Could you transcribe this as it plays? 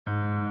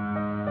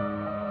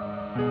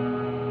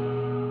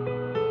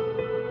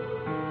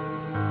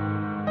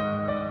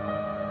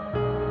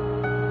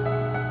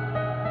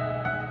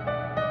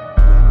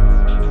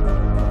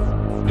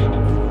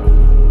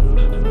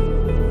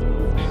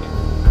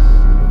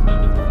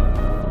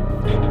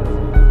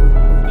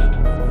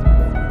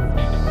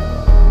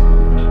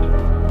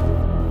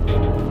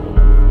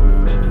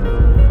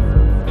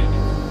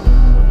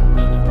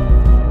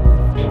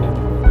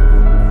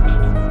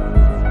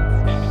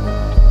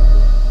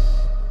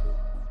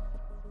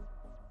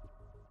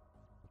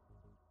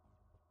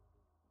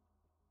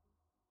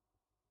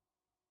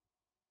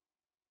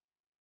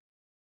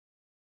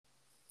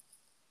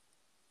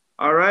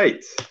All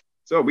right.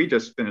 So we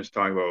just finished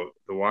talking about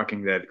the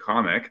Walking Dead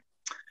comic,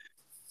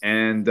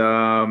 and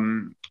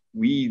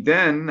we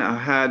then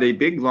had a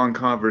big long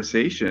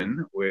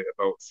conversation with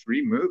about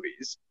three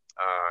movies: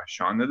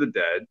 Shaun of the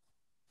Dead,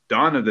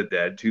 Dawn of the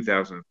Dead,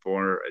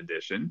 2004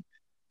 edition,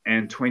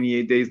 and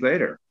 28 Days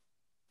Later.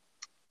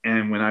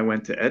 And when I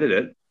went to edit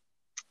it,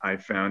 I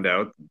found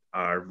out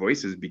our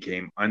voices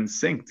became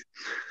unsynced.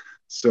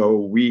 So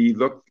we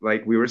looked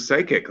like we were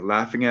psychic,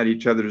 laughing at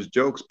each other's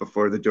jokes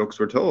before the jokes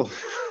were told.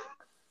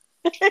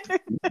 Which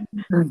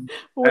And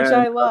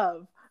I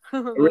love.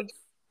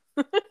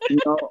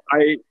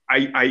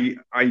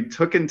 I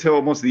took until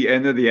almost the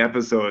end of the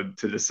episode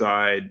to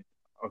decide,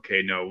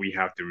 okay, no, we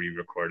have to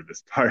re-record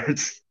this part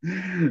because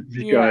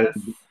Yes.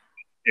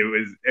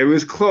 it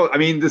was close. I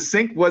mean, the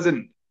sync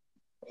wasn't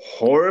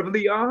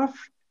horribly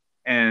off,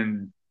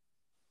 and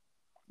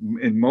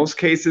in most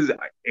cases,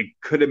 it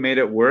could have made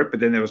it work.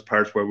 But then there was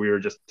parts where we were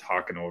just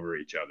talking over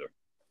each other.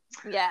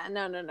 Yeah,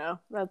 no, no, no.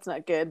 That's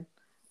not good.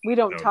 We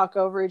don't No, talk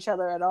over each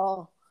other at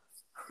all.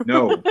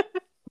 no,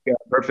 yeah,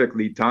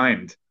 perfectly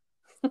timed.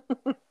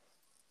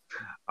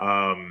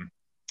 Um,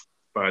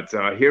 but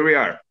here we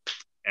are,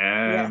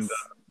 and Yes.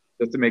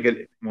 just to make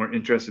it more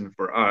interesting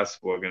for us,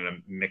 we're gonna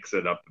mix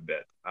it up a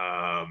bit.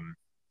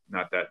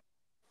 Not that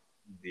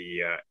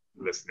the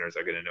listeners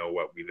are gonna know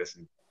what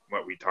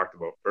we talked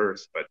about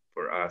first, but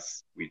for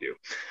us, we do.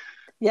 So,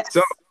 Yes.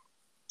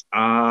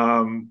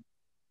 um,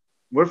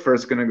 we're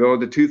first gonna go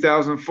to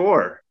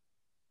 2004,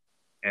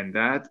 and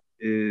that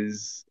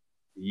is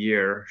the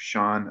year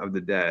Shaun of the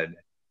Dead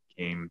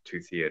came to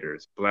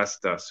theaters,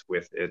 blessed us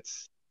with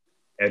its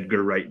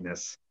Edgar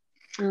Wrightness.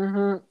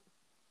 Mm-hmm.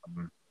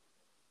 Um,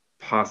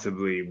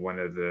 Possibly one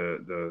of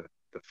the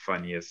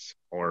funniest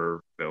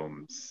horror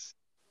films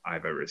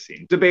I've ever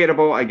seen.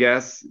 Debatable, I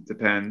guess.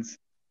 Depends.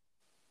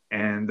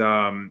 And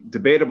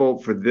debatable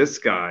for this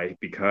guy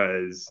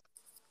because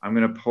I'm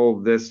gonna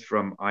pull this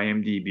from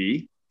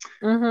IMDb. This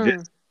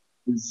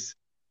Mm-hmm. is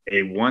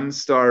a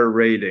 1-star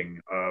rating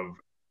of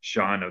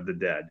Shaun of the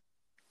Dead.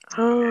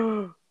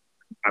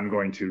 I'm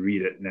going to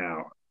read it now.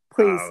 Uh,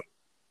 Please.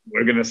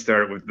 we're gonna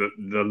start with the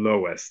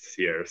lowest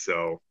here.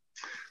 So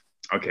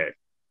okay.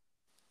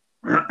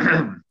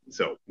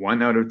 So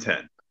 1 out of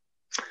 10.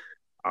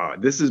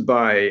 This is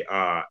by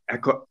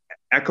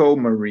Echo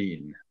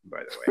Marine,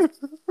 by the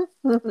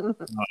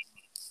way.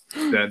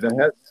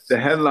 The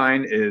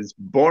headline is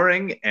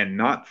boring and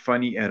not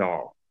funny at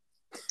all.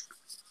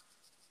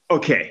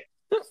 Okay,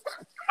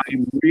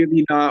 I'm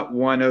really not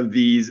one of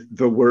these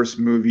the worst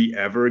movie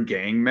ever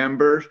gang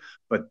members,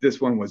 but this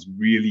one was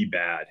really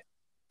bad.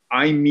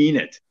 I mean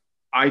it.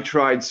 I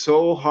tried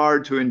so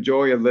hard to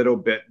enjoy a little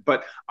bit,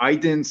 but I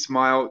didn't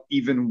smile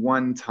even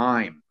one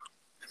time.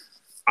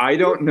 I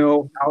don't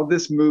know how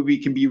this movie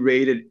can be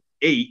rated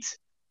 8,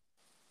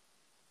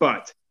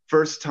 but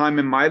first time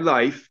in my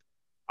life,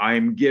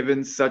 I'm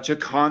given such a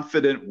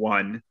confident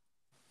one.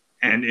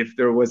 And if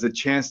there was a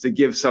chance to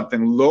give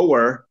something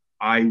lower,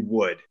 I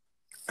would.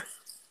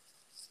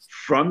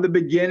 From the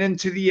beginning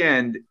to the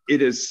end,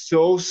 it is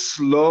so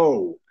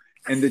slow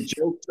and the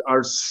jokes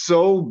are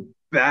so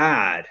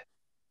bad.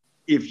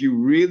 If you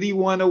really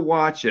want to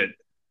watch it,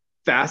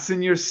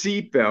 fasten your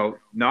seatbelt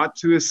not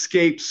to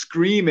escape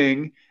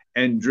screaming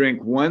and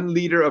drink 1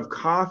 liter of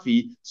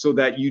coffee so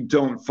that you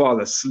don't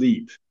fall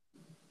asleep.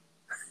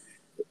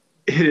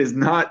 It is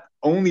not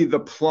only the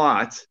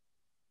plot,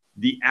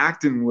 the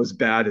acting was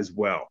bad as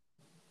well.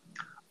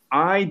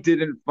 I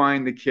didn't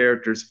find the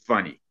characters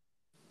funny.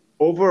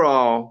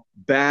 Overall,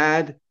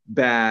 bad,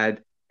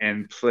 bad,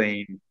 and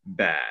plain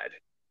bad.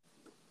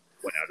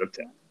 1 out of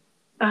 10.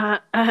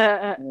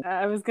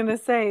 I was gonna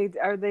say,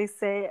 are they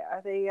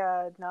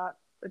not?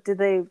 Did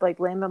they like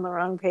land on the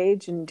wrong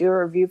page and do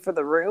a review for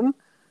The Room?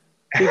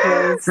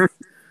 Because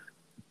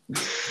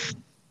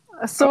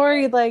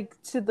sorry, like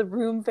to the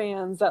Room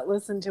fans that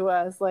listen to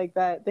us, like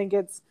that think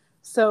it's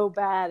so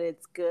bad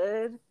it's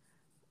good,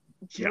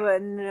 Yeah.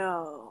 but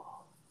no.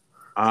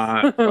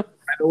 By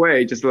the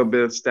way, just a little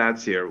bit of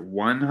stats here.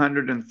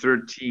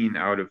 113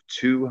 out of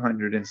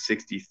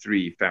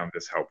 263 found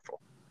this helpful.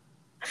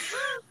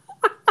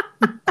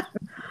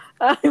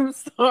 I'm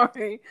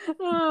sorry.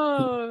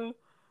 Oh,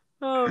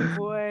 oh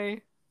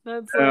boy,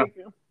 that's Yeah.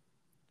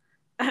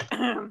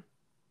 like,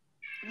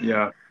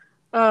 Yeah.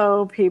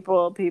 oh,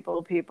 people,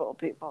 people, people,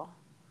 people.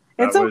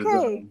 That It's was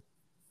okay.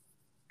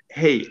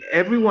 hey,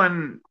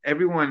 everyone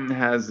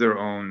has their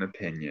own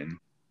opinion.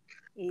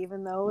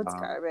 Even though it's Um,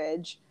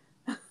 garbage.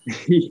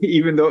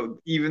 even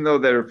though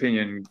their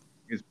opinion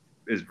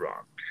is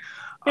wrong.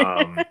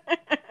 Um,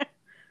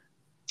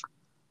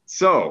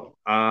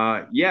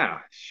 yeah,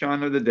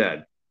 Shaun of the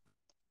Dead.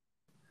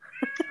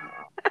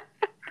 Uh,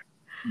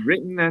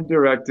 Written and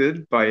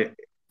directed by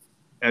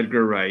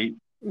Edgar Wright,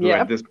 who at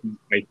Yep. this point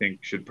I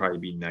think should probably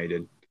be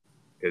knighted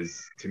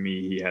because to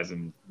me he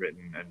hasn't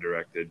written and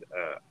directed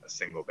a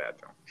single bad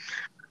film.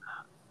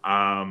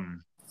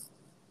 Um,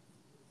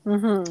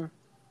 Mm-hmm.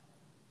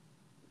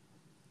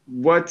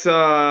 what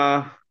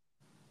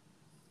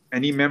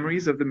any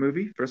memories of the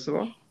movie, first of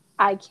all?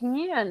 I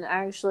can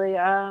actually.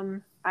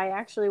 I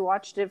actually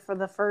watched it for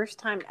the first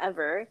time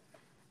ever.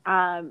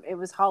 It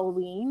was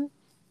Halloween,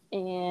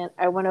 and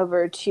I went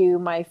over to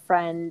my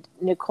friend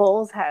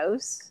Nicole's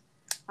house.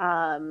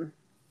 Um,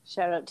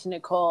 Shout out to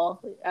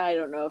Nicole. I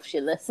don't know if she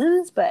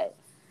listens, but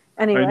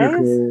Hi, anyways,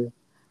 Nicole.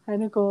 hi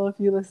Nicole, if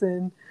you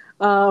listen.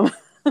 Um,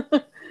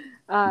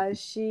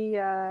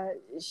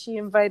 she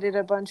invited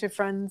a bunch of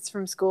friends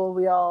from school.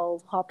 We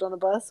all hopped on the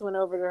bus, went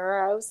over to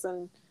her house,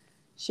 and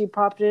she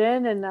popped it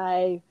in, and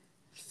I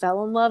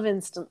fell in love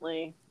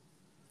instantly.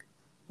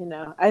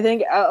 I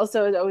think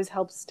also it always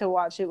helps to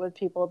watch it with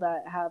people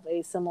that have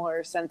a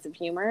similar sense of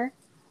humor.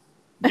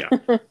 Yeah.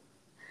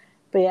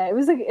 But yeah, it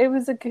was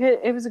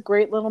a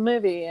great little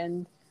movie,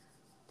 and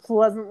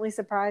pleasantly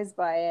surprised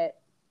by it.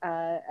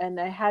 And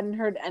I hadn't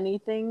heard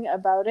anything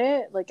about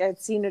it. Like I'd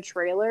seen a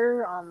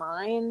trailer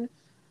online,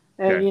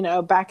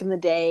 Okay. back in the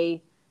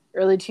day,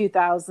 early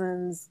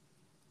 2000s,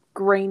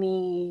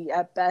 grainy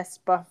at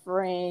best,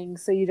 buffering,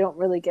 so you don't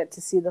really get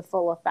to see the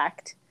full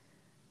effect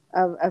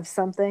of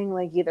something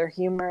like either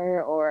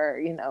humor or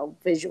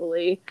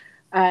visually.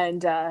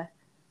 And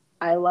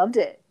I loved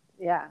it.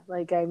 Yeah,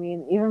 like I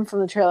mean, even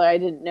from the trailer, I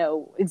didn't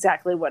know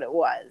exactly what it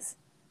was.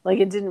 Like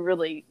it didn't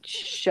really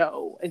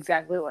show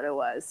exactly what it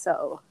was.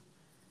 So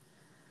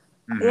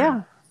Hmm.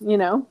 yeah,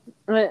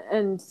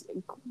 and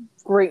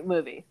great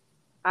movie.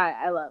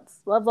 I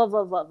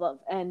love,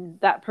 and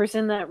that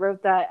person that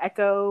wrote that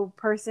Echo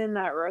person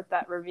that wrote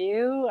that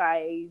review.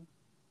 I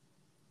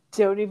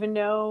don't even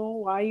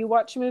know why you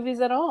watch movies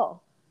at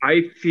all.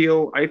 I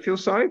feel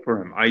sorry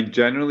for him. I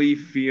generally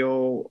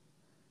feel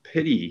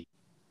pity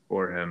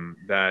for him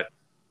that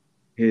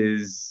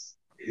his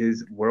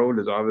world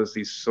is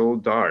obviously so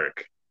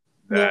dark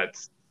Yeah.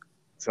 that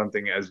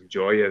something as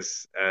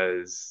joyous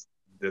as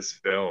this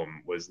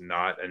film was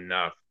not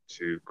enough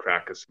to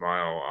crack a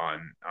smile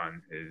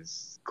on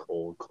his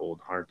cold, cold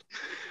heart.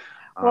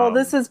 Well,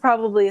 this Um, is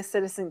probably a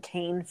Citizen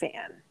Kane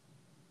fan.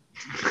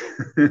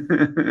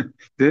 did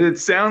it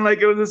sound like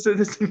it was a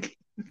Citizen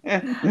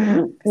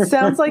Kane?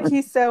 Sounds like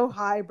he's so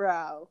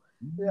highbrow.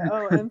 Yeah.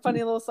 Oh, and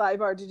funny little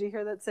sidebar. Did you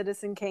hear that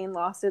Citizen Kane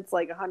lost its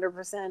like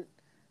 100%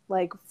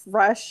 like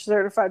fresh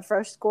certified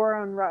fresh score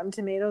on Rotten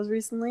Tomatoes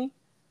recently?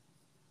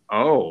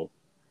 Oh,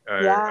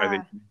 are they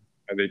Yeah.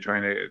 are they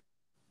trying to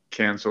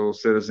cancel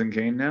Citizen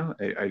Kane now?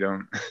 I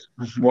don't.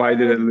 Why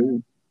did Uh, it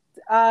lose?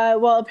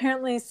 well,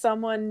 apparently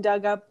someone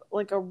dug up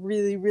like a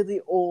really,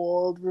 really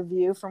old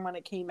review from when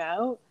it came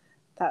out.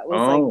 That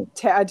was like Oh,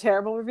 a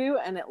terrible review,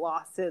 and it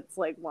lost its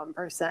like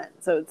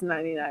 1%. So it's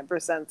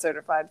 99%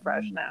 certified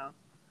fresh now.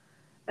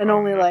 And oh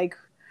only no, like,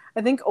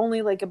 I think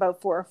only like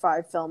about 4 or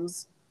 5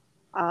 films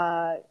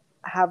uh,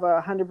 have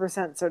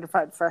 100%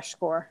 certified fresh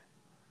score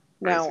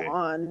I now see.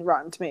 on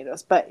Rotten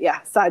Tomatoes. But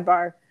yeah,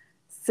 sidebar,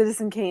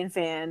 Citizen Kane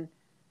fan,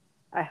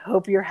 I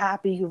hope you're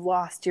happy you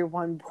lost your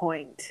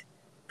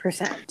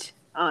 1%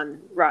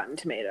 on Rotten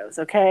Tomatoes,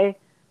 okay?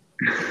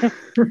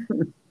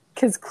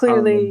 Because Um,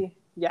 clearly,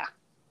 yeah.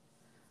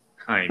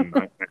 I'm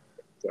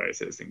sorry,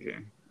 Citizen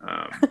Kane.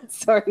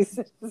 Sorry,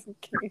 Citizen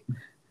Kane.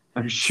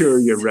 I'm sure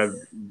your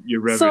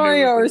revenue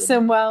Sorry, was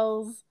Orson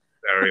Welles.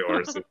 very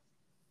awesome.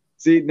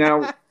 See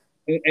now,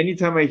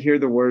 anytime I hear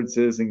the word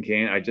Citizen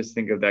Kane, I just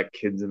think of that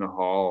Kids in the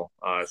Hall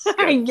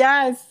sketch.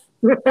 Yes.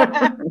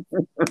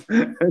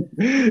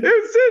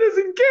 It's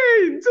Citizen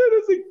Kane,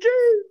 Citizen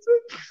Kane.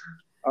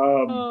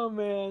 Oh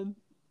man.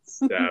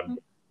 Stab.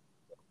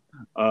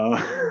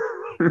 Uh,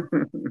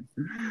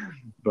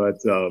 but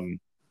oh,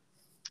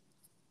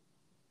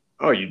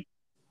 you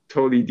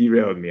totally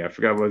derailed me. I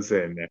forgot what I was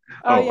saying there.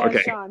 Oh Oh, yeah,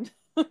 okay. Sean.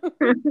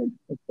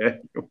 Okay.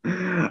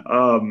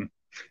 Um,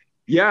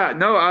 yeah,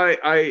 no,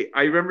 I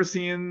remember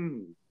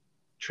seeing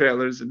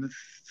trailers in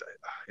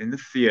the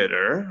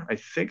theater. I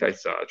think I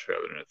saw a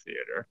trailer in a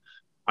theater.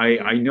 I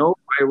Mm. know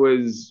I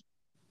was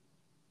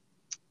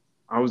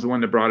the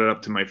one that brought it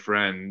up to my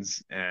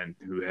friends and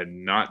who had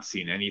not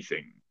seen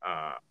anything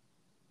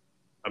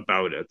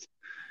about it,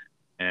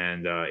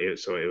 and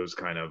so it was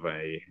kind of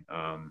a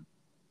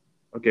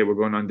okay, we're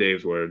going on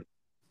Dave's word.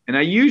 And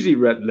I usually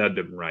led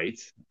them right.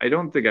 I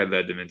don't think I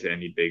led them into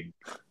any big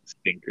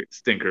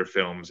stinker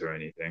films or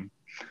anything.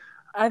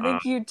 I Uh,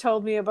 think you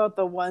told me about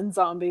the one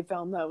zombie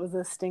film that was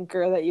a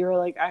stinker that you were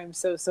like, I'm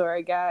so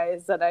sorry,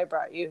 guys, that I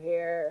brought you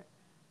here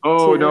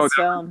oh to no, this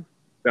film.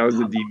 that was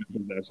the demon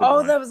possession Oh,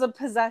 one. that was a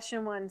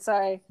possession one.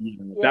 Sorry. Yeah,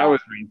 that Yeah.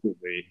 was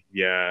recently.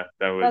 Yeah,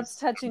 that That's was.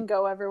 touch and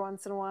go every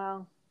once in a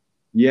while.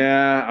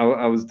 Yeah,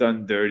 I was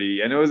done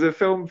dirty, and it was a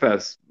film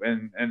fest,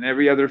 and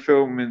every other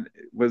film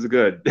was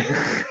good.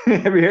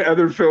 Every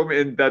other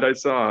film that I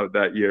saw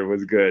that year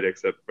was good,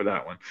 except for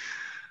that one.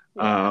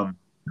 Yeah. Um,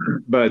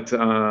 but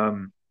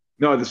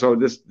no, this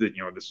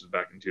was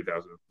back in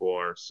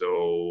 2004,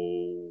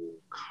 so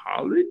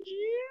college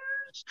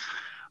years.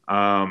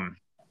 Um,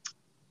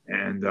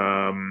 and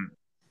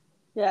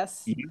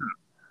Yes.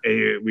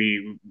 yeah,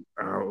 we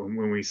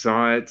when we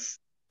saw it,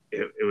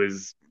 it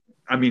was.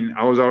 I mean,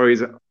 I was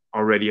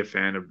already a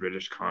fan of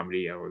British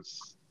comedy.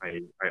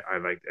 I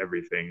liked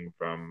everything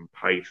from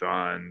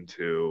Python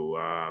to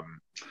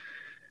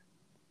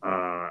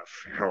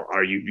how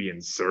are you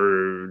being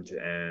served,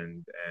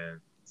 and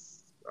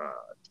uh,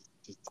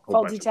 just a whole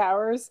Faulty bunch of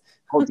Towers.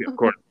 of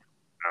course,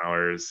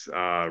 hours,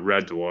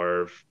 Red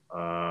Dwarf.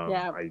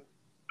 Yeah. I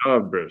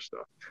love British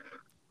stuff.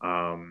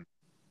 Um,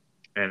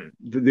 and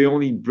the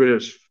only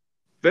British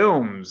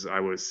films I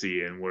was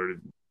seeing were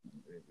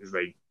is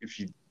like if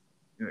you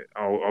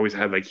I always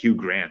had like Hugh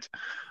Grant.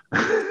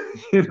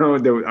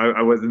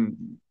 I wasn't.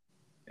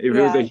 If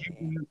it was a Yeah. Hugh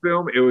Grant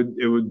film, it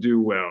would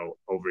do well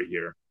over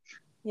here.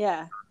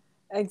 Yeah.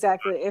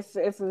 Exactly. If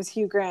it was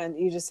Hugh Grant,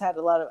 you just had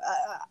a lot of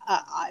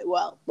a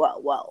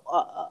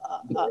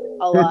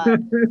lot.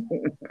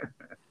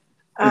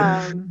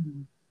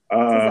 Um,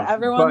 because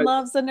everyone But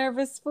loves a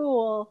nervous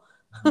fool.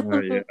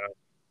 yeah,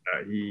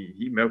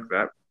 he milked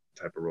that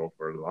type of role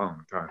for a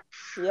long time.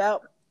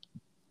 Yep.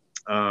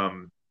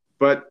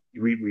 But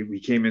we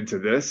came into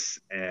this,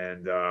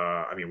 and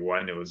I mean,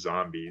 one, it was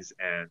zombies,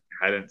 and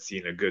hadn't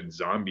seen a good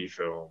zombie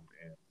film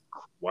in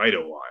quite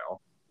a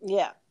while,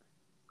 Yeah.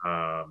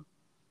 um,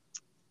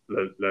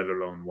 let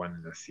alone one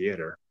in the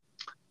theater.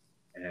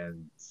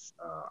 And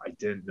I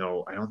didn't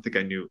know, I don't think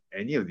I knew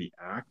any of the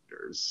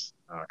actors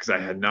because I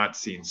had not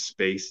seen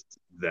Spaced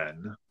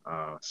then.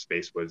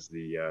 Space was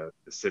the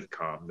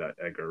sitcom that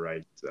Edgar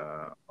Wright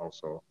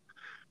also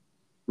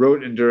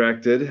wrote and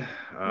directed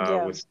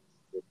Yeah. with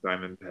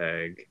Simon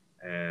Pegg,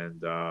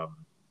 and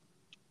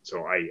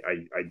so I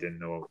didn't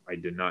know, I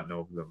did not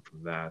know them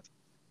from that.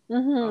 Uh,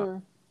 Mm-hmm.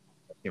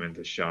 I came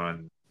into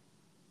Sean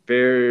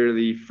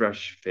fairly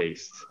fresh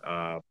faced,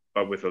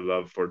 but with a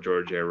love for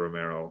George A.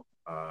 Romero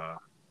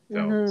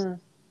films,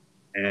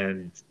 Mm-hmm.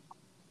 and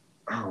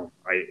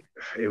I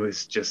it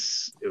was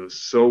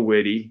so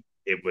witty.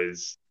 It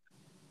was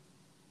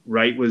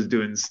Wright was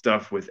doing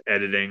stuff with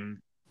editing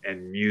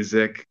and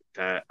music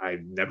that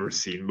I've never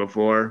seen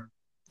before,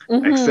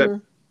 except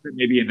Mm-hmm.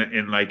 maybe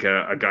in like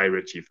a Guy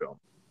Ritchie film.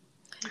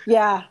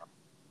 Yeah.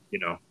 You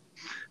know,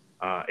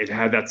 it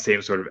had that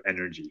same sort of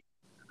energy.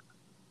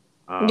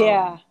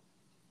 Yeah. Um,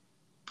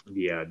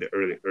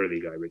 the early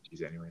Guy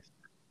Ritchie's, anyways.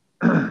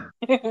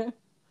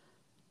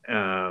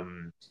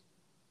 um,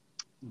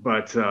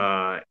 but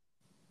yeah,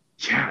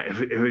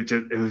 it was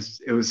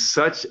just it was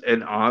such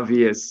an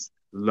obvious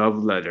love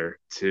letter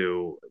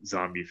to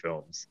zombie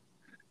films,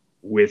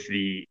 with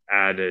the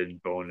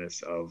added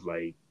bonus of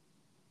like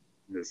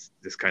this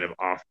kind of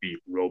offbeat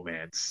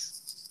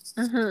romance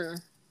Mm-hmm.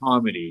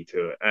 comedy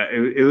to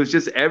it. It was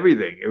just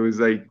everything. It was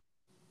like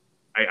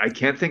I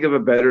can't think of a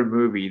better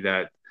movie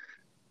that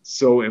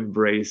so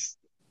embraced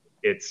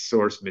its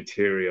source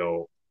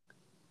material,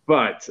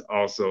 but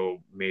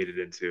also made it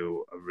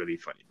into a really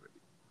funny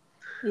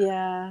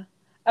Yeah.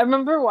 I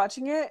remember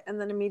watching it and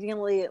then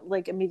immediately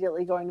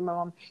going to my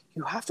mom,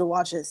 "You have to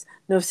watch this.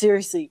 No,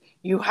 seriously,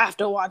 you have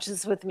to watch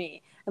this with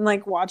me." And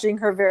like watching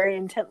her very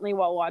intently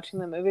while watching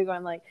the movie,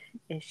 going like,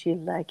 "Is she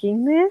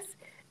liking this?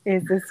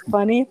 Is this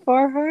funny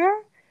for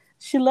her?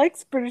 She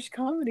likes British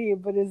comedy,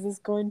 but is this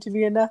going to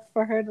be enough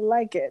for her to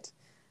like it?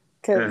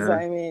 Because, movie.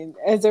 I mean,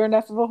 is there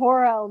enough of a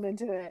horror element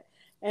to it?"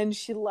 And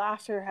she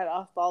laughed her head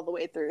off all the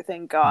way through.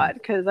 Thank God,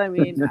 because I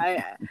mean,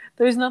 I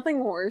there's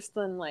nothing worse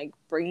than like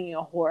bringing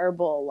a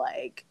horrible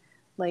like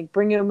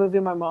bringing a movie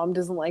my mom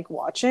doesn't like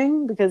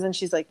watching because then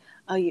she's like,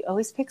 "Oh, you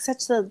always pick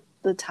such the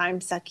time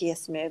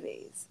suckiest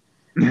movies."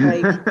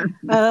 Like,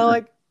 and I'm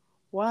like,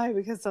 why?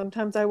 Because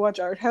sometimes I watch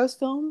art house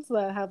films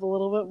that have a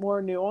little bit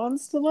more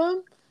nuance to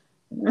them,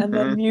 and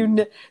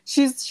then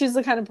she's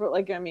the kind of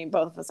like, I mean,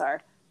 both of us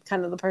are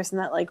kind of the person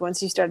that like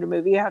once you start a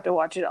movie you have to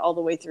watch it all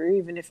the way through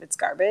even if it's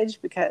garbage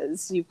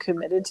because you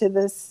committed to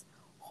this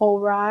whole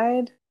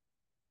ride.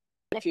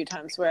 A few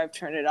times where I've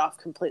turned it off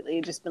completely,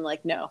 just been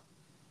like, no,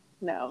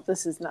 no,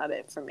 this is not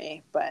it for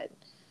me. But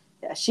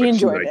yeah, she But she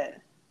enjoyed like,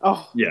 it.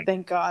 Oh, yeah,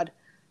 thank God.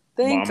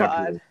 Thank mom God.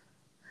 approved.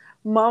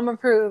 Mom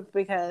approved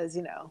because,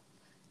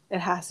 it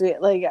has to be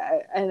like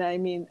and I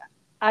mean,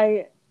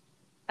 I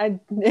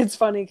it's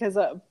funny because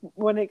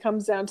when it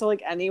comes down to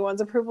like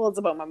anyone's approval, it's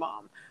about my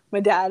mom. My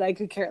dad, I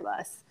could care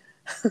less.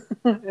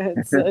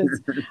 It's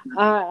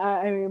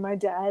I mean, my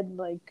dad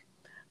like,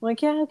 I'm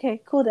like, yeah,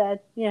 okay, cool, dad,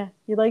 yeah,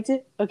 you liked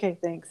it, okay,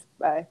 thanks,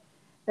 bye.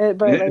 But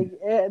like,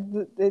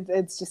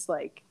 it's just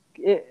like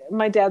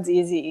my dad's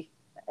easy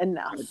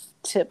enough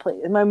to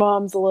please. My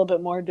mom's a little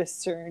bit more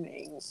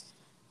discerning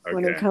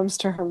when it Okay. comes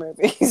to her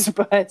movies,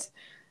 but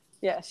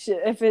yeah,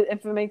 if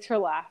it makes her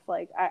laugh,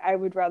 like I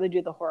would rather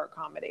do the horror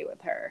comedy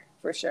with her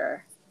for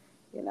sure,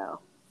 you know.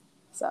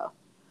 So,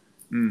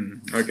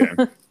 Okay.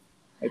 That's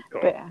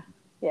but cool. yeah,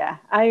 yeah.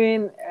 I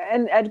mean,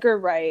 and Edgar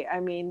Wright. I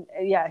mean,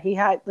 yeah, he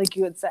had like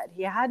you had said,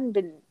 he hadn't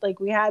been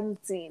like we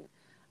hadn't seen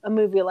a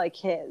movie like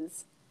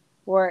his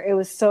where it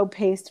was so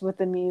paced with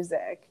the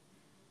music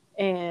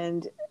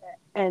and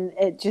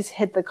it just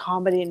hit the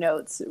comedy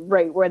notes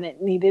right when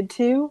it needed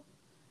to,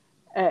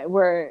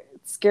 where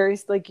scary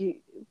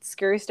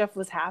stuff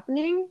was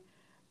happening,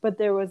 but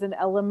there was an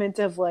element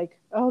of like,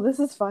 oh, this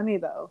is funny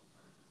though.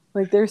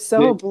 Like they're so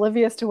They,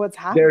 oblivious to what's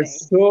they're happening.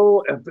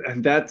 so,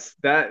 and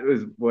that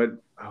was what,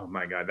 oh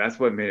my God, that's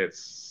what made it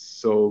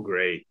so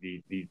great.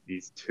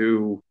 These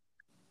two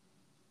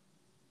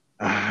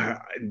uh,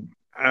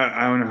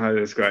 I don't know how to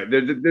describe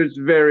it. There's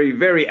very,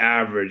 very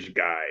average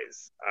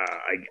guys,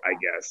 I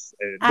guess.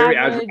 Very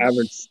average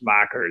Average.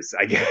 slackers,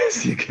 I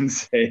guess you can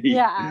say.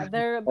 Yeah,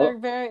 Oh,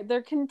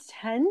 they're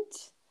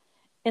content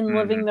in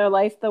living mhm. their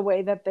life the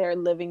way that they're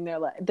living their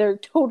life. They're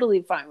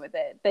totally fine with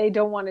it. They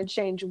don't want to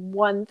change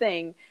one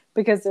thing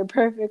because they're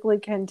perfectly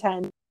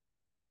content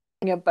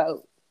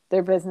about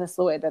their business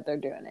the way that they're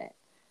doing it.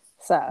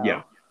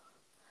 Yeah, So,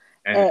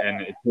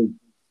 and uh, it takes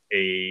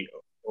a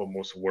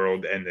almost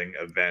world-ending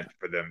event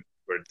for them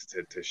for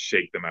to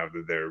shake them out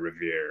of their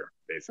reverie,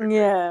 basically.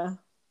 yeah,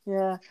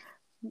 yeah.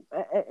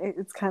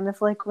 It's kind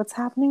of like what's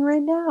happening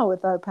right now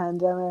with our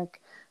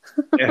pandemic.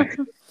 Yeah,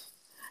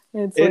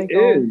 It's it like,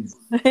 oh, is.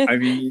 I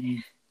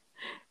mean,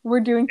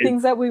 we're doing it.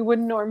 things that we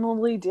wouldn't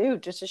normally do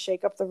just to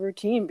shake up the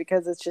routine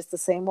because it's just the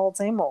same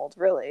old,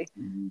 really.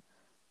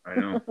 I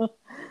know.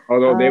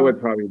 Although they Um,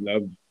 would probably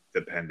love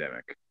the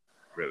pandemic,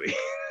 really.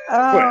 But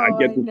I oh,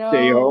 get I to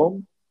stay know.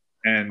 home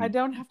I and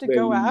don't have to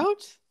go play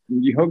out.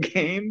 video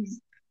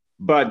games,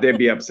 but they'd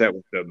be upset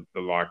with the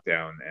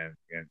lockdown and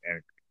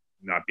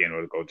not being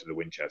able to go to the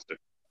Winchester.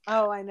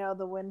 Oh, I know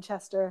the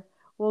Winchester.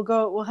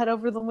 We'll head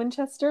over to the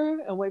Winchester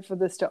and wait for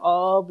this to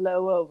all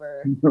blow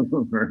over.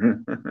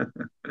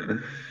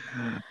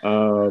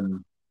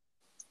 um,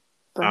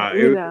 But,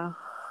 it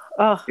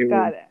oh it was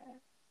God,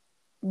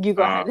 you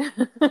go uh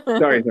ahead.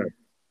 sorry.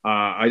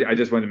 I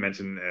just wanted to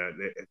mention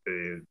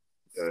the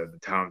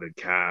talented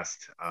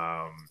cast.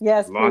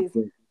 Yes, Lots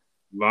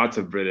please.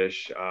 of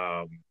British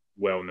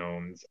well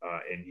knowns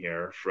in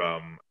here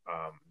from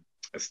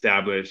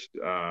established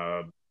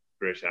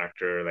British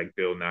actor like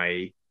Bill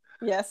Nighy,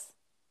 Yes.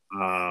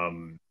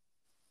 um,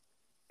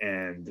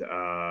 and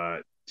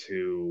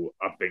to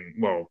upping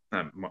well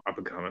not up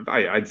and coming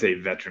I'd say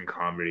veteran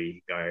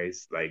comedy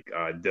guys like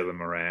Dylan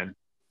Moran,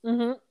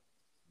 Mm-hmm.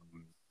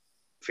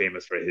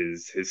 famous for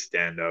his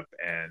stand up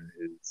and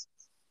his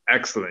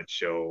excellent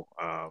show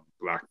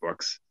Black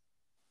Books,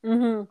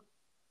 Mm-hmm.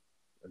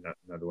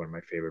 another one of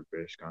my favorite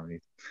British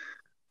comedies.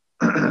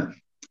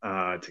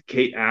 To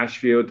Kate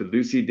Ashfield, to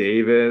Lucy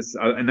Davis,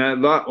 and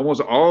almost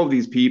all of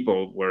these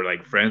people were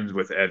like friends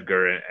with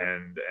Edgar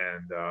and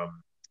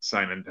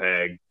Simon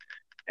Pegg,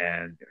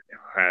 and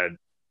had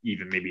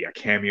even maybe a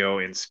cameo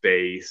in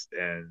Space,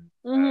 and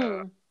uh,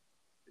 Mm-hmm.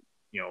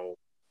 you know,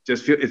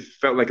 just feel it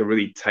felt like a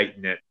really tight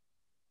knit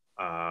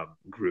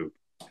group.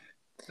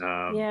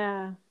 Um,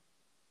 Yeah.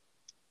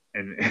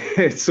 and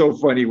it's so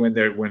funny when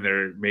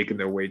they're making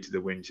their way to the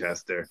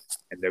Winchester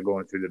and they're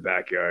going through the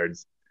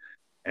backyards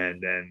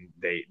and then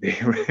they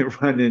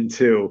run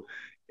into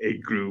a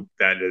group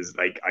that is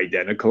like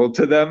identical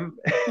to them,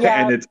 and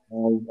Yeah. it's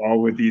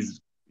all with these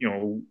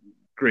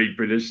great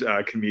British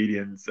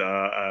comedians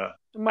as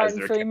Martin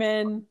their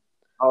Freeman.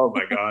 oh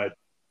my god,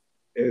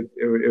 it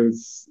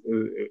was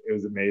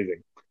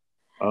amazing.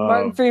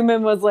 Martin um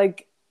Freeman was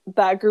like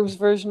that group's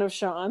version of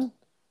Sean.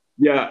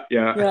 yeah,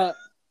 yeah. Yeah.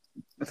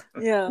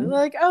 Yeah.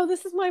 Like, oh,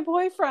 this is my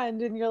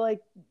boyfriend. And you're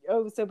like,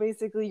 oh, so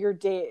basically your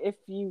date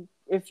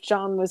if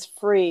Sean was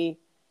free,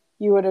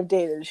 you would have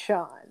dated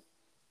Sean.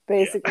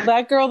 Basically. Yeah.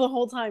 That girl the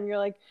whole time, you're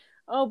like,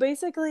 oh,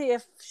 basically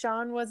if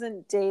Sean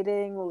wasn't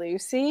dating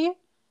Lucy,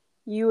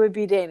 you would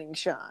be dating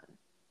Sean.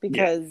 Yeah.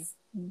 Because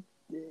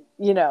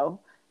you know,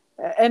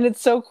 and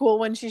it's so cool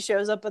when she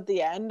shows up at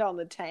the end on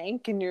the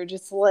tank and you're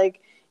just like,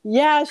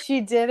 yeah,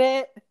 she did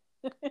it.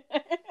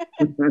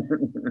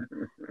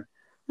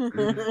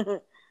 Sorry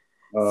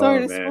Oh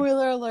to man.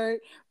 spoiler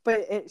alert,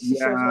 but she shows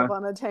Yeah, up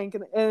on a tank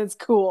and it's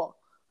cool.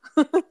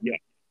 yeah,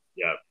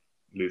 yeah.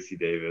 Lucy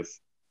Davis,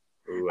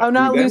 Oh, who not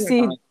then went Lucy,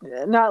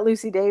 on. not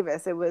Lucy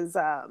Davis. It was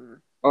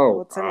Oh,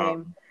 what's her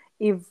name?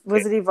 Eve, yeah.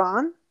 was it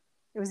Yvonne?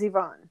 It was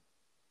Yvonne.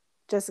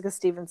 Jessica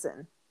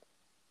Stevenson.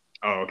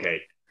 Oh,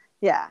 okay.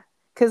 Yeah,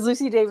 because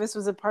Lucy Davis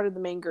was a part of the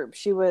main group.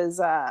 She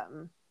was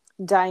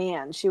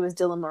Diane. She was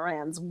Dylan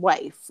Moran's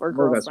wife or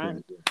Oh, that's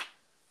girlfriend. right.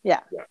 Yeah.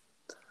 Yeah.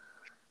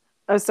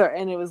 Oh, sorry,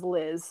 and it was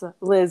Liz.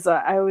 Liz.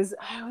 I always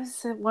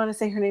want to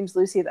say her name's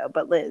Lucy though,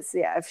 but Liz.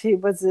 Yeah, if she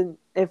wasn't,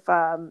 if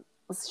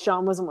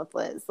Sean wasn't with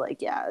Liz,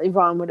 like yeah,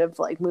 Yvonne would have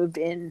like moved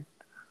in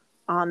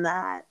on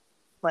that,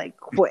 like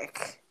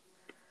quick.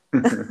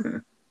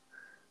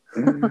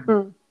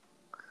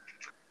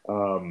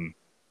 um,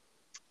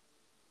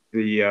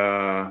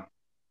 the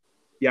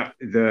yeah,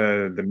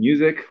 the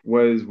music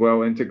was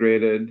well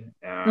integrated.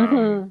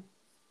 Mm-hmm.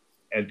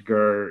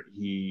 Edgar,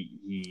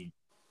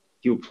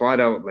 he'll plot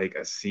out like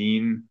a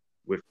scene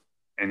with,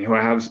 and he'll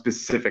have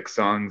specific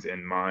songs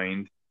in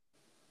mind,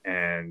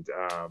 and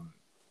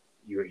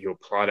he'll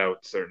plot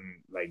out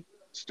certain like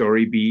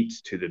story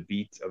beats to the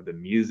beats of the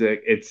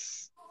music.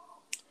 It's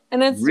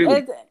And really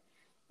it's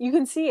you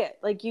can see it,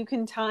 like you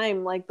can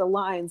time like the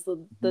lines,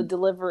 the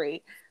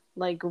delivery,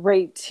 like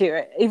right to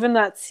it. Even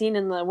that scene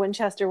in the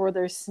Winchester where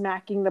they're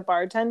smacking the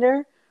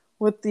bartender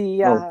with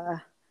the oh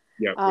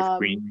yeah with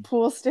Queen,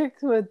 pool stick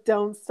with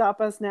 "Don't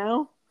Stop Us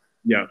Now."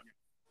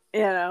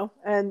 yeah.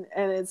 And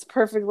it's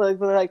perfect. Like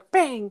they're like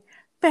bang,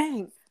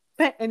 bang,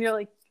 bang, and you're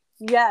like,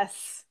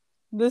 yes,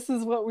 this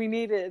is what we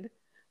needed.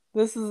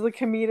 This is the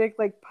comedic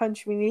like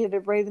punch we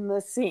needed right in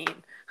this scene.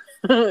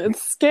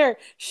 It's scary.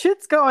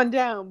 Shit's going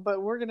down,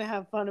 but we're gonna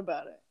have fun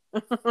about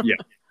it. Yeah,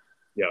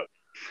 yeah.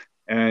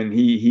 And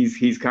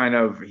he's kind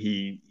of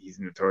he's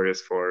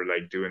notorious for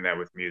like doing that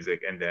with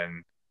music and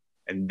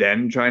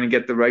then trying to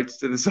get the rights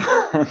to the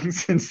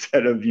songs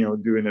instead of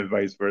doing it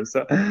vice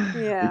versa, which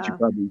you Yeah.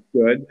 probably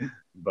should.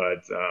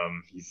 But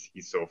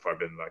he's so far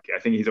been lucky. I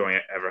think he's only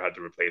ever had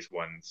to replace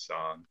one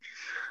song.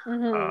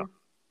 Uh,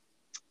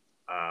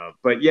 Mm-hmm.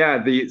 but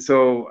yeah,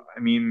 so I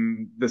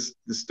mean the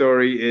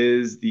story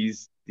is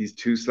these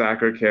two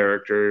slacker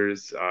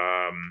characters.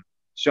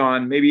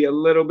 Sean maybe a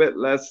little bit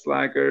less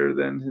slacker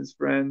than his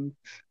friend.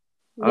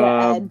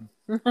 Yeah, Ed.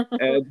 Um,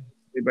 Ed,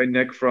 played by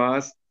Nick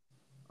Frost,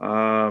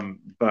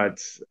 but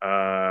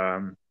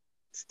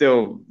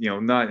still,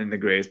 not in the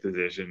greatest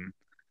position.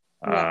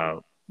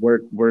 No.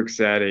 Works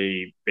at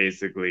a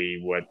basically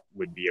what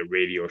would be a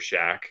Radio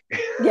Shack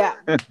Yeah.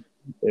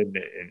 in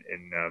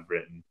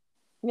Britain,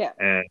 Yeah.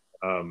 and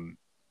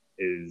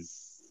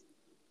is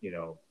you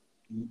know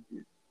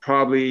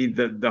probably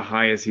the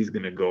highest he's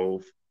gonna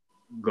go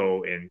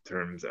in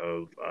terms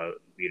of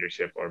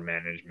leadership or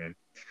management.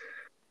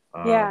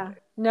 Um, Yeah.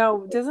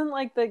 No, doesn't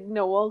like the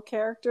Noel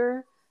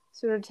character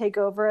sort of take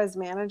over as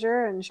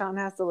manager and Sean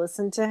has to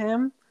listen to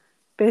him?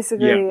 yeah,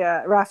 Basically,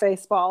 Raphael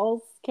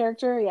Spall's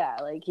character, yeah,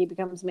 like he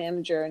becomes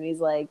manager and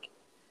he's like,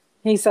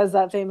 he says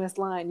that famous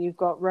line, "You've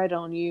got red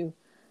on you."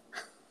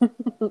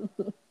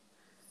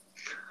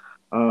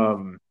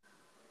 um,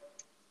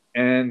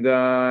 and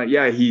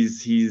yeah,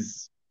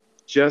 he's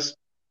just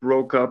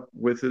broke up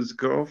with his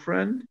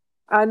girlfriend.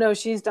 No,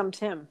 she's dumped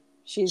him.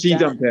 She's She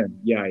dumped done. him.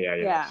 Yeah, yeah,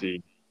 yeah. Yeah.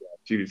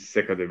 She was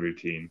sick of the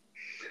routine.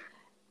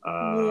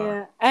 Uh,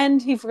 Yeah.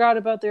 And he forgot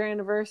about their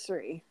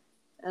anniversary.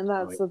 And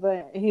oh, that's the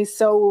thing. He's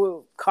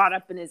so caught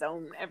up in his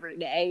own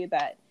everyday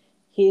that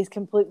he's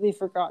completely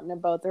forgotten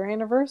about their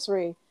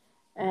anniversary.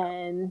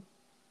 And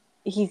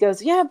he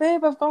goes, "Yeah,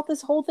 babe, I've got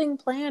this whole thing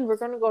planned. We're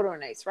going to go to a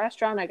nice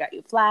restaurant. I got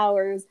you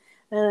flowers."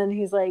 And then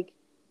he's like,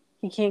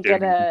 he can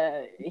get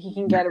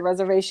a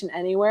reservation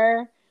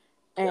anywhere.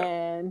 yeah,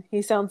 And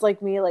he sounds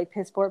like me, like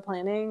piss poor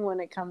planning when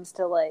it comes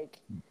to like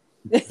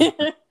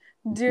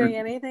doing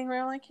anything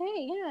where I'm like,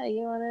 "Hey, yeah,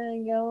 you want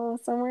to go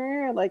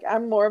somewhere?" Like,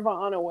 I'm more of a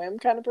on a whim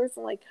kind of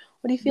person. Like,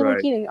 what do you feel like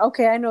right. eating?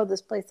 Okay, I know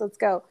this place. Let's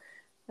go.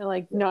 And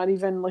like, Yeah, not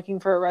even looking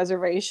for a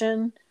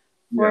reservation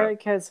for yeah, it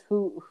because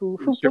who sure.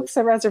 books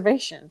a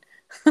reservation?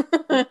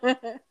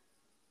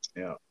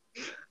 Yeah.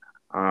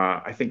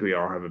 I think we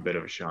all have a bit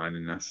of a shine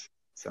in us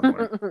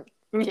somewhere.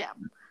 Yeah.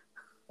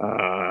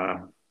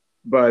 Uh,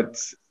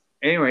 but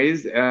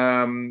anyways,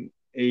 a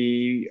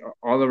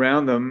all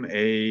around them,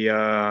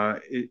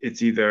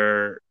 it's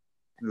either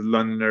the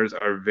Londoners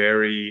are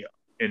very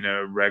in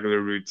a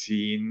regular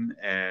routine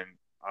and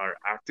are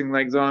acting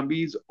like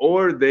zombies,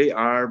 or they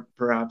are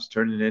perhaps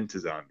turning into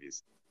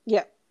zombies.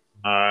 Yeah.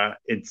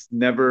 It's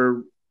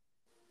never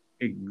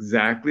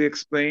exactly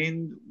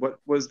explained what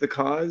was the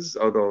cause,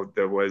 although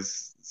there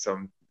was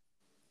some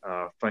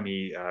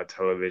funny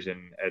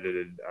television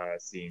edited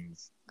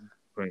scenes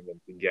putting them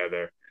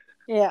together.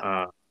 Yeah.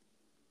 Uh,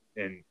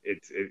 and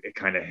it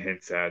kind of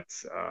hints at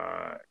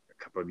a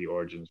couple of the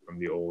origins from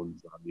the old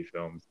zombie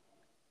films,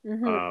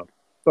 Hmm. uh,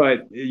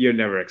 but you're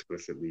never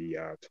explicitly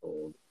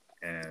told.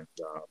 And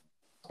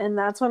And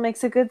that's what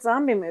makes a good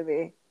zombie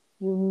movie.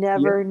 You yeah,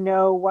 never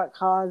know what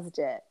caused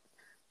it.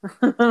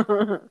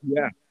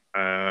 yeah,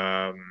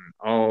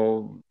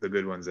 all the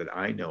good ones that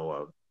I know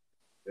of.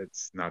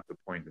 That's not the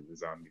point of the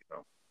zombie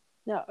film.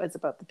 No, it's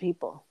about the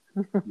people.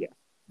 Yeah,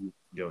 you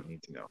don't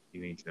need to know.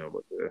 You need to know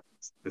about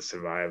the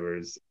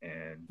survivors,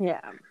 and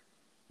Yeah.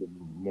 the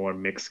more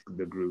mixed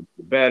the group,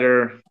 the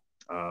better.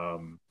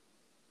 Um,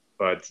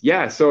 but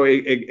yeah, so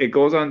it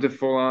goes on to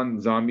full on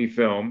zombie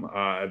film.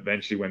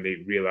 Eventually, when they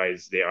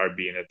realize they are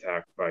being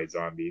attacked by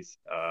zombies,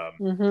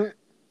 Hmm.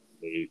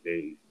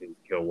 they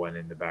kill one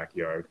in the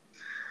backyard.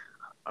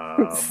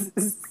 Um,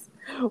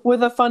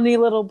 With a funny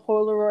little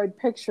Polaroid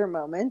picture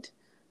moment.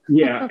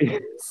 yeah,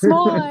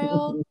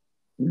 Smile.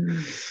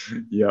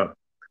 yeah.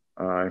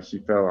 She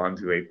fell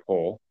onto a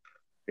pole,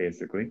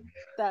 basically.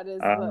 That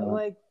is Uh,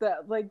 like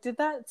that. Like, did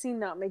that scene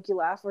not make you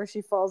laugh? Where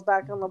she falls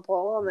back on the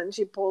pole and then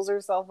she pulls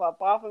herself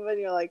up off of it.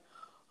 And you're like,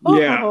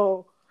 yeah,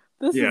 "Oh,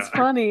 this is yeah,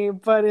 funny,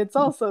 but it's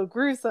also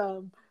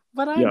gruesome."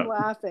 But I'm yeah.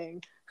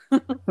 laughing.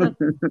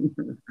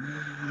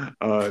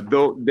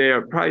 Though they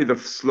are probably the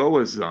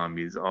slowest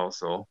zombies,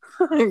 also,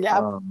 Yeah.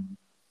 um,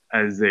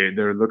 as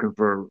they're looking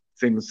for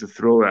things to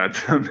throw at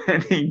them,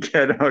 and he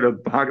get out a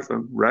box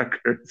of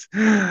records,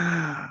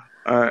 and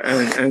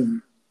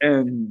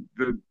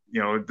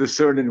the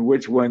discerning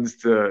which ones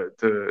to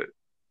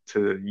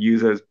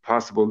use as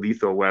possible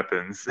lethal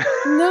weapons.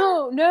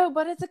 No, no,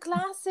 but it's a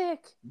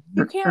classic.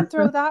 You can't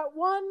throw that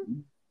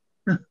one.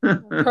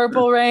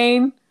 Purple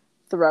Rain,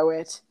 throw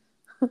it.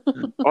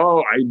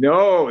 Oh, I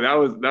know. That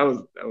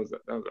was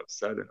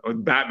upsetting. Oh,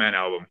 Batman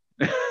album.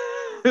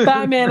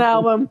 Batman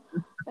album.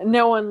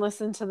 No one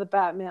listened to the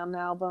Batman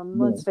album.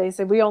 No. Let's face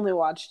it, we only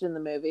watched in the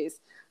movies.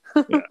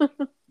 Yeah.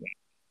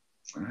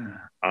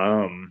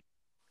 Um,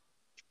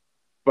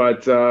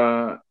 But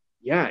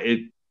yeah, it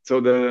so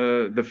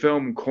the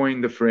film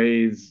coined the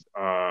phrase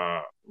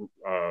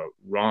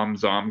rom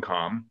zom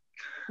com,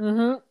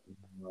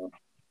 Mm-hmm.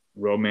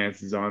 romance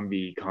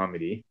zombie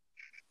comedy.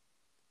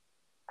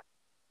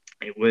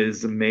 It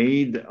was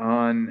made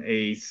on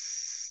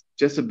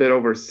just a bit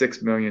over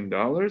 $6 million.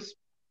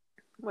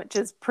 Which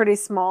is pretty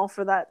small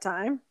for that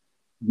time.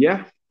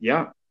 Yeah,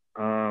 yeah.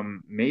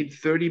 Made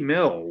 30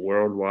 mil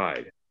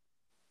worldwide.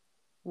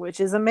 Which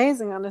is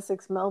amazing on a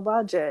 6 mil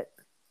budget.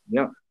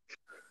 Yeah.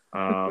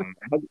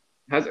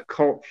 Has a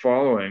cult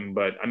following,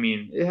 but I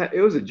mean,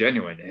 it was a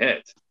genuine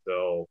hit,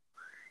 so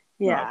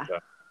not Yeah.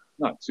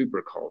 not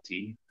super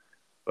culty,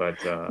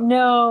 but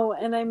No,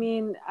 and I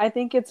mean, I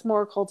think it's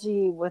more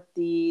culty with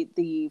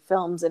the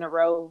films in a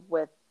row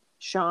with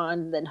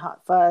Sean, then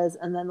Hot Fuzz,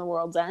 and then The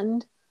World's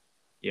End,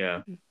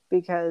 yeah.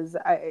 because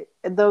I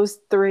those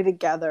three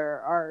together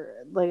are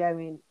like, I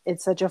mean,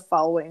 it's such a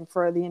following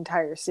for the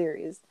entire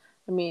series.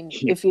 I mean,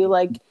 if you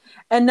like,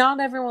 and not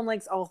everyone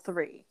likes all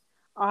three.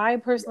 I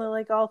personally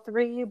like all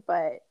three,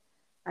 but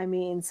I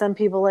mean, some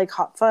people like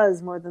Hot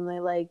Fuzz more than they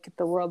like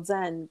The World's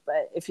End.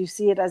 But if you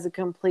see it as a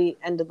complete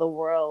end of the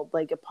world,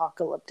 like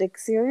apocalyptic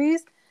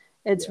series,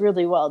 it's Yeah.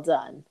 really well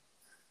done.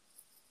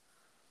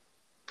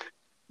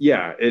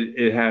 Yeah,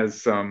 it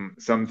has some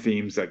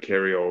themes that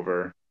carry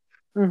over,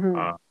 Mm-hmm.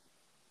 uh,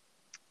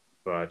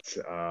 but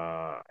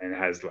and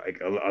has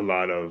like a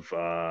lot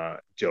of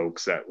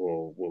jokes that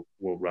will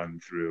run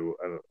through,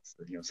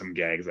 some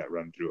gags that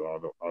run through all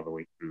the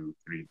way through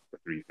the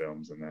three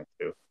films and that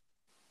too.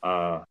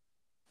 Uh,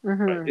 but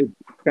Mm-hmm. it's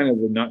kind of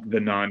the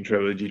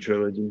non-trilogy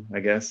trilogy, I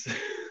guess.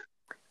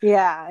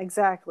 Yeah,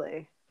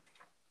 exactly.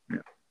 Yeah.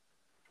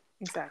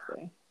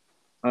 Exactly.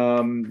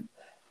 Um,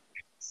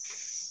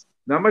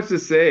 Not much to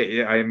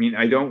say. I mean,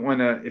 I don't want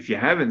to. If you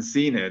haven't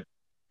seen it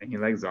and you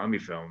like zombie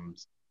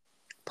films,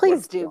 Please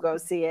what's do go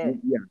see it.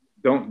 yeah,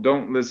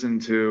 don't listen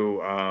to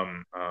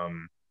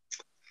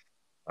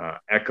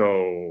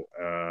Echo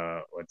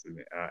what's his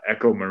name?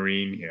 Echo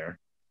Marine here.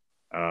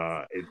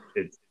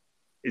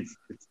 It's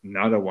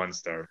not a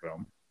one-star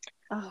film.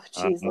 Oh,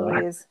 Uh, geez,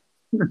 Louise.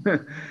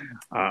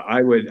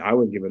 I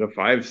would give it a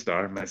 5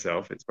 star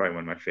myself. It's probably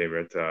one of my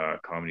favorite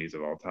comedies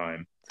of all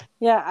time.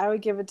 Yeah, I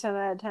would give it 10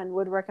 out of 10.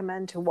 Would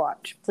recommend to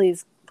watch.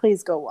 Please,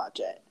 please go watch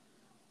it.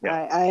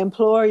 Yeah, I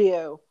implore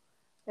you.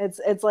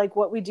 It's like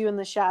What We Do in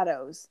the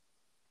Shadows.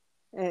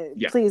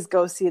 yeah. Please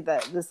go see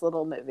this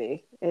little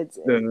movie.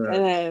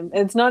 The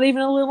It's not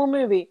even a little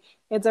movie.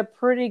 It's a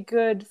pretty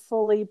good,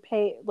 fully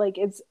paid. Like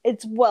it's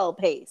well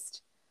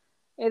paced.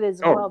 It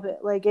is oh well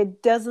paced. Like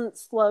it doesn't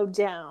slow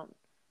down.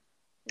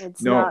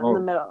 It's no, not in the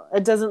oh middle.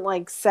 It doesn't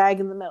like sag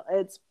in the middle.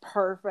 It's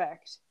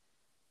perfect.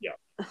 yeah,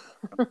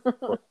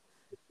 for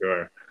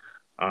sure.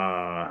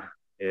 Uh,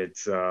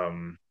 it's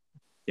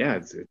yeah,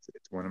 it's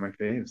one of my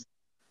faves.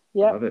 I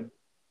Yep. love it.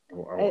 I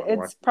watch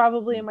It's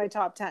probably it. in my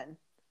top 10.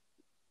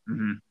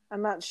 Mhm.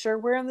 I'm not sure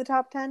where in the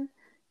top 10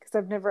 because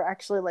I've never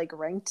actually like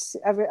ranked.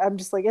 I'm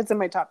just like, it's in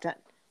my top 10.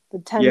 The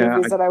 10 Yeah,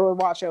 movies that I would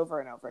watch over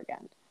and over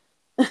again.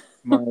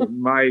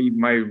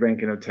 my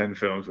ranking of 10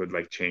 films would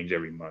like change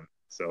every month,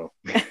 so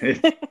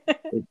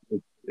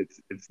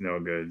it's no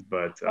good.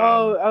 But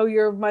Oh,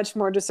 you're much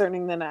more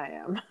discerning than I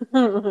am.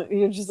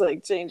 You're just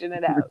like changing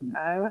it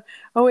out.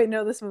 Oh wait,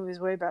 no, this movie's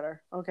way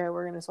better. Okay,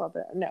 we're gonna swap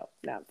it. No,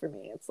 not for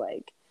me. It's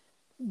like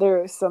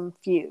there are some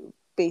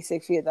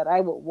basic few that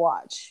I will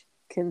watch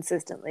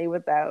consistently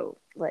without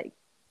like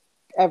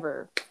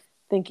ever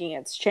thinking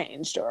it's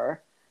changed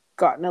or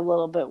gotten a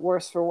little bit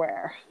worse for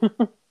wear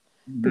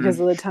because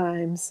mhm. of the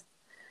times.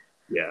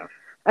 Yeah,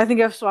 I think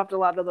I've swapped a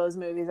lot of those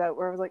movies out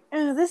where I was like,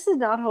 this did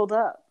not hold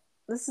up.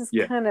 This is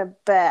yeah, kind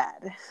of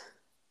bad.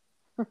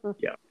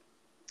 yeah.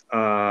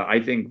 I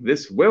think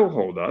this will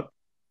hold up,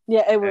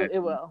 Yeah, it will. and It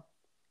will.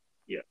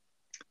 yeah.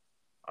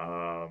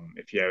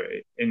 If you have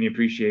any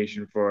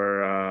appreciation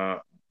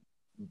for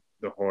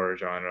the horror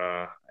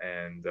genre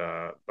and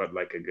but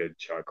like a good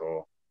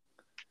chuckle,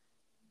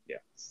 yeah,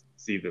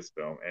 see this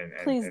film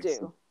Please and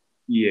do.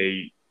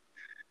 see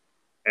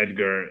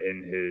Edgar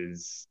in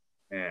his.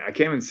 I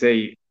can't even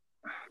say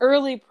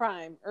Early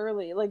prime,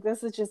 early. Like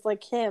this is just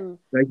like him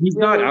like he's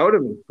not really. out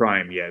of his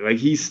prime yet. Like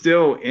he's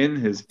still in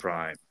his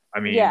prime. I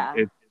mean, Yeah.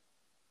 it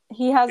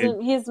He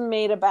hasn't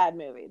made a bad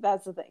movie.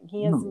 That's the thing.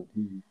 He no,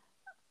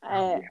 hasn't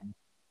uh,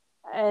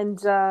 and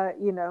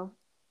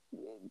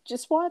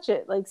just watch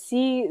it. Like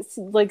see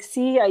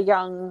a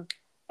young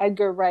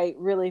Edgar Wright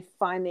really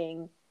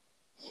finding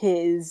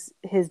his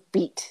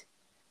beat.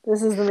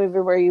 This is the movie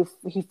where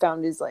he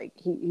found his like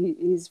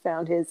he's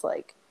found his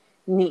like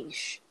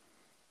niche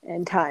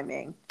and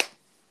timing,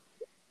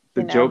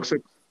 the you know?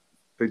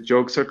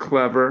 jokes are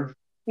clever.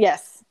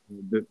 Yes.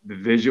 The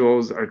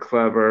visuals are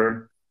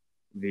clever.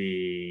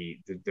 The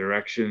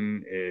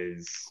direction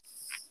is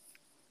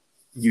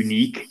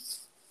unique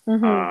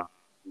Mm-hmm. uh,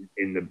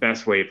 in the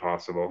best way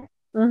possible.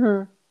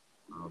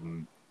 Mm-hmm.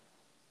 Um,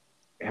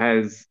 it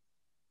has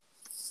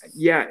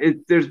yeah,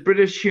 there's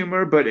British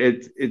humor, but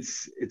it's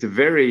a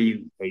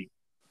very like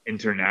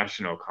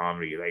international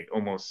comedy, like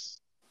almost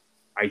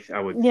I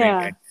would think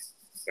Yeah.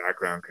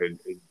 background could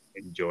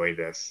enjoy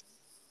this.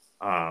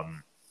 As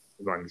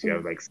long as you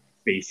have like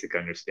basic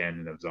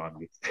understanding of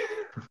zombies.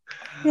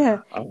 Yeah,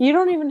 um, you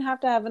don't even have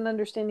to have an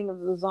understanding of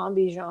the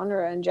zombie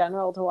genre in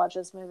general to watch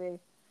this movie.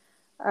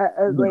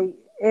 no, Like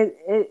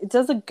it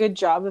does a good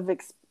job of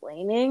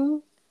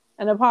explaining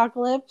an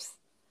apocalypse,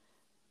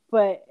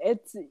 but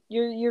it's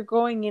you're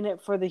going in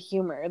it for the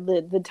humor,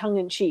 the tongue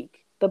in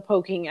cheek, the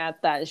poking at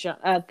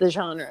at the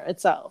genre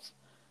itself.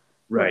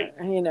 right.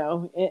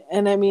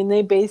 And I mean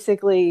they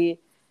basically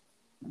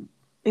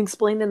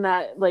explained in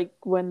that like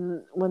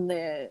when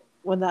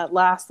that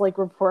last like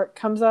report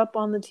comes up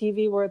on the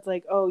TV where it's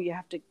like, oh, you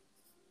have to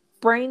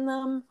brain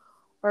them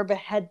or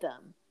behead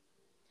them.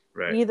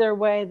 Right. Either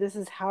way, this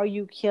is how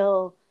you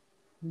kill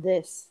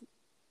this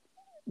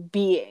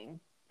being.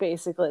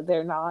 Basically,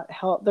 they're not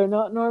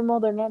normal,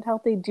 they're not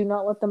healthy. Do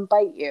not let them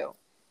bite you,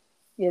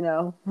 you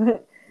know.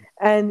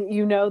 And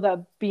you know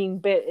that being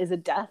bit is a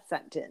death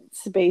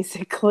sentence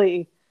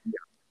basically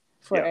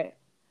for Yeah.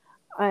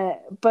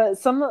 it. But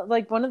some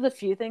like one of the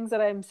few things that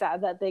I'm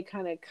sad that they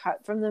kind of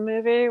cut from the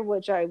movie,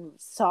 which I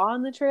saw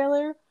in the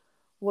trailer,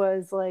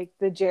 was like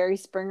the Jerry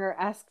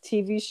Springer-esque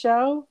TV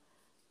show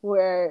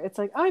where it's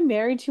like I'm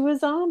married to a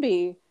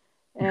zombie,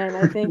 and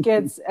I think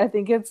it's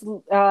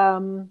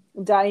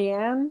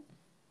Diane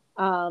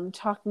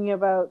talking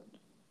about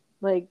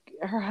like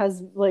her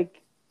husband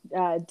like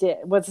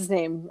what's his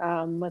name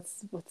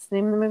what's the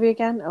name of the movie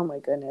again? Oh my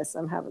goodness,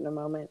 I'm having a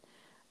moment.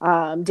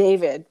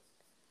 David,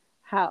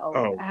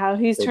 Oh, how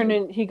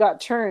okay. he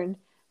got turned,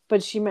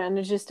 but she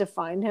manages to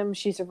find him,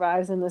 she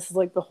survives, and this is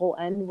like the whole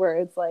end where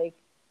it's like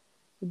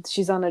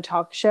she's on a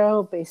talk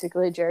show,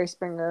 basically Jerry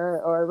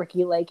Springer or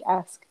Ricky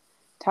Lake-esque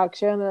talk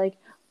show, and they're like,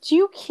 do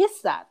you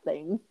kiss that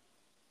thing?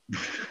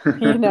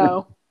 you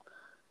know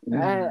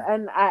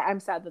and I'm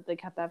sad that they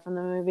cut that from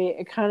the movie.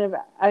 It kind of,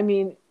 I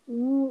mean,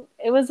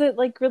 it was it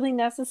like really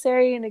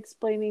necessary in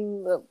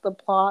explaining the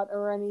plot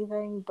or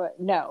anything, but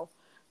no.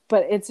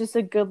 But it's just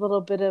a good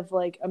little bit of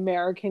like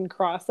American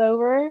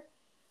crossover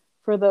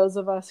for those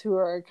of us who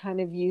are kind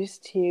of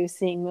used to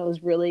seeing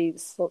those really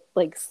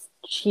like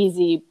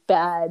cheesy,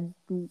 bad,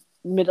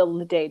 middle of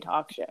the day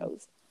talk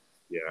shows.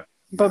 Yeah.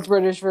 But Yeah.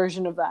 British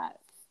version of that.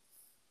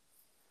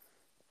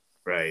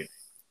 Right.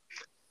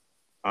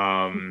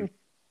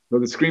 So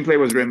the screenplay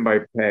was written by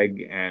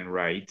Peg and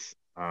Wright.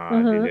 They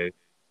Mm-hmm. did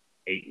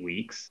 8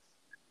 weeks.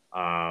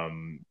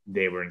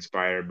 They were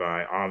inspired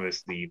by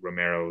obviously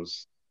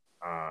Romero's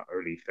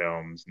early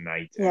films,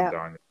 Night and Yeah.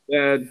 Dawn of the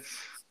Dead.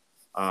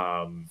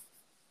 Um,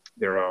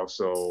 they're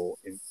also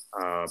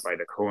by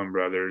the Coen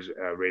brothers,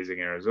 Raising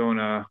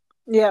Arizona,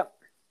 Yeah.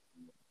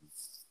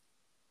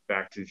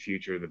 Back to the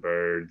Future, The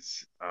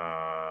Birds.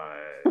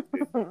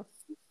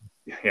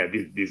 Yeah,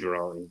 these were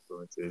all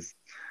influences.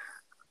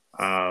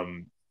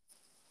 Um,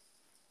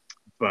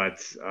 but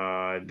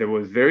there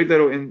was very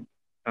little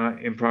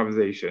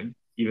improvisation,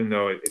 even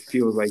though it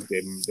feels like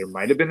there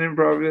might have been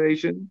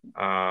improvisation.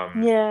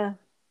 Yeah.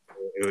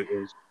 It was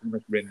pretty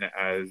much written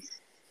as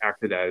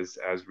acted as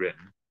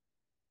written.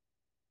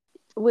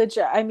 Which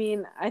I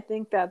mean, I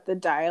think that the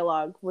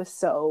dialogue was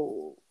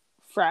so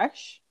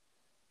fresh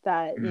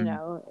that,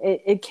 Mm-hmm.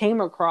 it came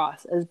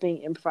across as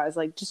being improvised.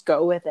 Like, just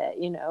go with it.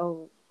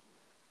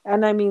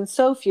 And I mean,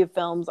 so few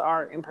films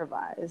are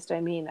improvised.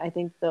 I mean, I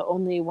think the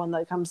only one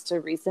that comes to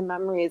recent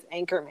memory is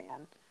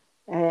Anchorman.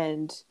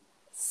 And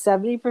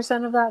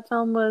 70% of that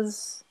film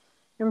was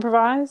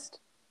improvised,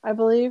 I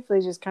believe. They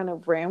just kind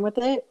of ran with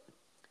it.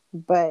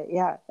 But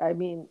yeah, I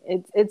mean,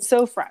 it's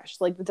so fresh.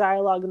 Like the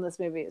dialogue in this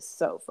movie is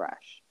so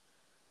fresh.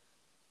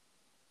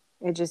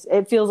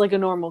 It feels like a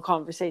normal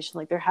conversation,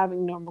 like they're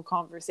having normal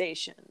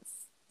conversations.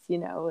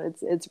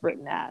 It's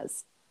written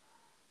as.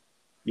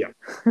 Yeah.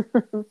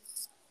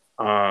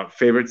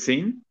 Favorite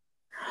scene?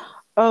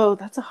 Oh,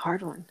 that's a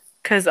hard one.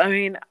 Because I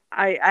mean,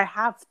 I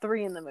have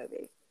three in the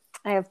movie.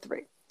 I have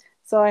three.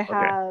 So I Okay.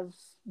 have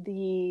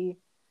the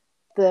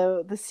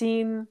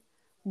scene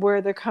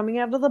where they're coming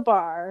out of the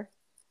bar,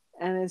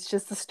 and it's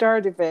just the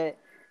start of it,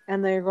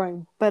 and they're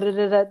going da da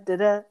da da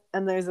da,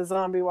 and there's a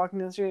zombie walking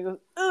down the street. And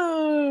goes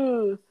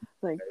ooh,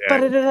 like da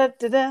Yeah. da da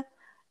da da.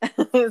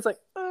 It's like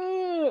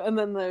ooh, and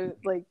then the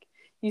like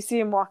you see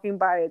him walking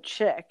by a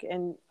chick,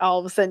 and all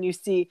of a sudden you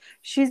see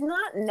she's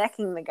not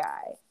necking the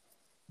guy,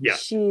 Yeah.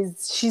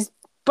 she's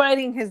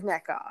biting his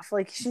neck off,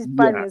 like she's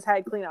biting Yeah. his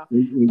head clean off,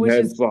 His which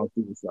head is flops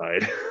to the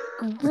side.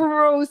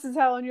 gross as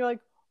hell, and you're like,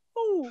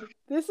 oh,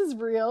 this is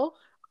real.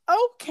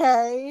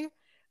 Okay.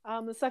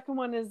 The second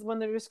one is when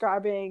they're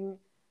describing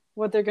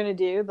what they're gonna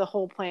do, the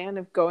whole plan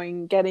of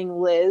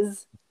getting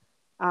Liz,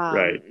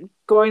 Right.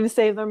 going to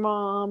save their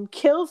mom,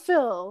 kill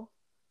Phil,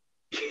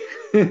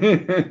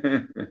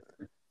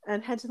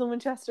 and head to the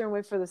Winchester and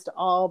wait for this to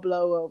all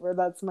blow over.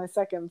 That's my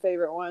second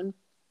favorite one.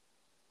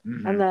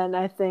 And Hmm. then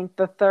I think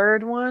the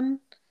third one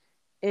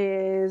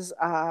is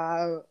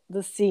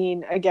the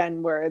scene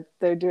again where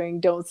they're doing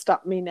 "Don't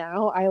Stop Me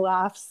Now." I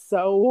laughed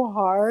so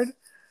hard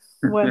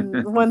when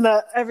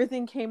the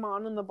everything came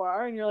on in the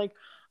bar, and you're like,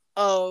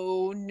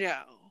 "Oh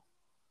no,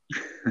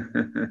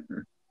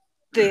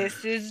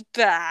 this is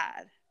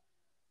bad."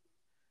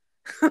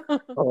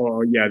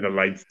 Oh yeah, the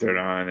lights turn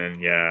on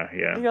and yeah.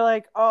 You're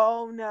like,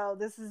 oh no,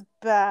 this is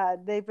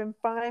bad. They've been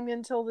fine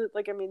until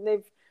like I mean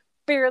they've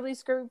barely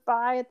scraped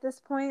by at this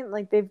point.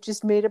 Like they've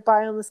just made it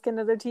by on the skin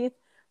of their teeth.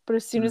 But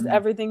as soon as Mhm.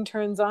 everything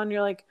turns on,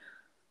 you're like,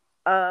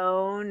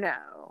 oh no.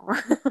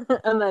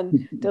 And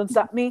then don't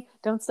stop me,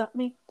 don't stop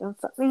me, don't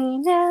stop me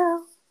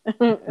now.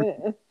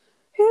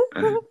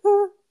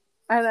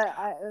 And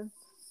I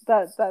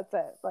that's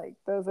it. Like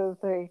those are the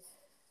three.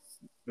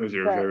 Those are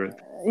your But favorite.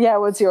 yeah,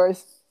 what's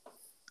yours?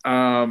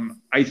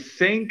 I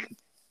think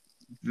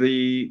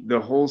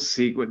the whole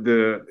sequence,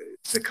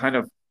 the kind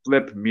of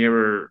flip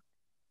mirror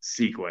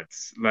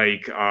sequence,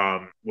 like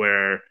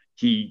where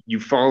you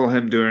follow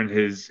him during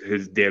his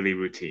daily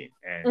routine,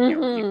 and he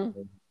Mm-hmm.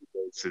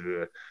 goes to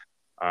the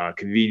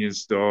convenience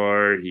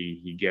store.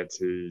 He gets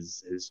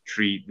his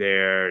treat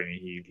there, and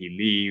he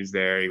leaves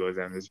there. He goes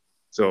down this.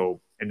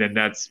 So and then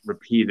that's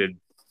repeated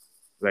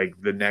like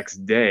the next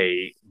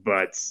day,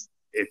 but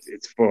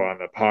it's full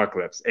on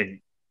apocalypse, and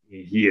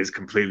he is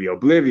completely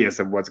oblivious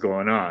of what's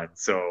going on.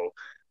 So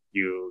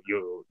you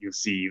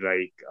see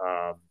like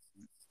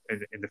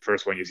in the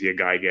first one you see a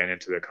guy getting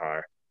into the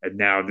car, and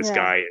now this Yeah.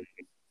 guy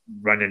is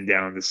running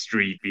down the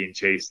street being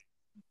chased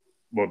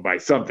well by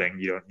something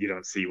you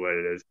don't see what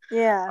it is.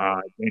 Yeah.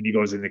 Then he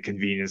goes in the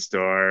convenience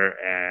store,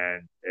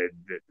 and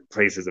the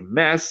place is a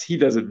mess. He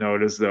doesn't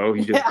notice though.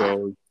 He just Yeah.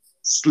 goes,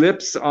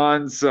 slips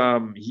on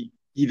some.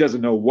 He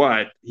doesn't know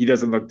what. He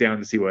doesn't look down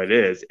to see what it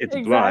is. It's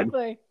blood.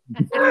 Exactly.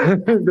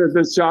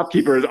 The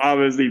shopkeeper has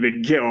obviously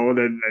been killed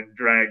and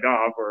dragged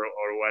off or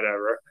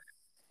whatever.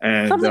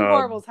 And Something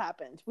horrible's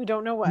happened. We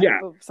don't know what, yeah,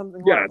 but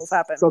something horrible's yes,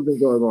 happened. something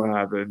horrible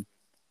happened.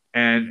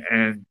 And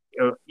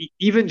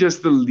even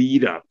just the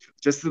lead up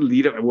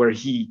where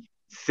he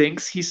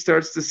thinks he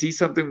starts to see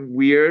something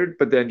weird,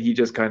 but then he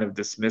just kind of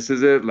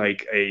dismisses it,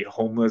 like a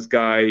homeless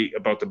guy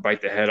about to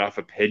bite the head off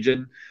a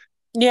pigeon,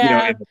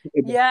 Yeah.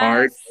 in the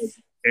park, Yes.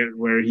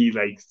 where he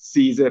like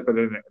sees it, but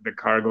then the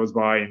car goes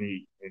by and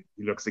he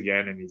looks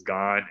again and he's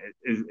gone.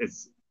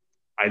 It's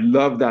I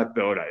love that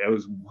build up. It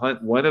was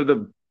one of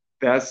the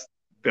best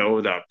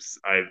build ups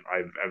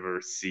I've ever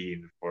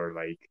seen for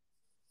like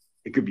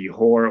it could be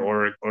horror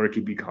or it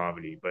could be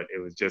comedy, but it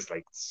was just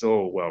like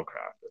so well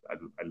crafted.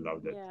 I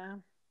loved it. Yeah.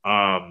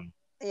 Um,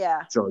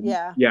 Yeah. so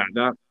Yeah. yeah,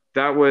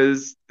 that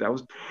was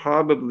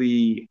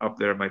probably up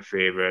there my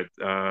favorite.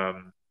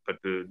 But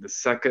the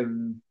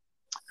second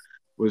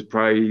was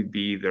probably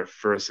be their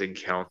first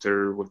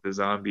encounter with the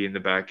zombie in the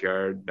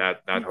backyard.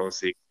 That whole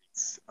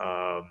sequence.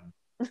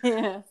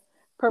 Yeah.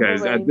 Purple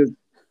Because Rain.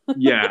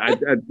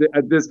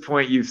 at this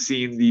point you've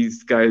seen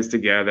these guys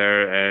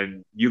together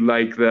and you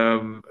like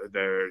them.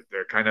 They're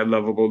kind of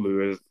lovable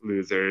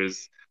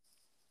losers.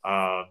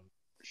 Um,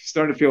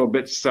 Starting to feel a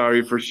bit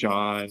sorry for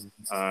Sean.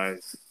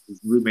 His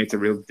roommate's a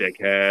real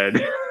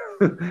dickhead.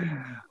 uh,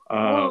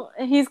 Well,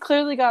 he's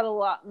clearly got a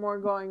lot more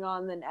going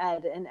on than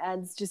Ed, and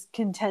Ed's just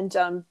content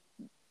on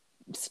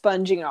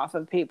sponging off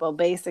of people,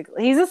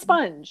 basically. He's a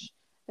sponge,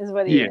 is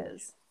what he yeah,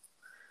 is.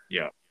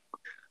 yeah.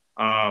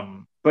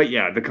 But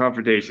yeah, the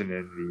confrontation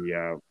in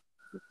the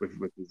with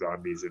the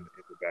zombies in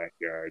the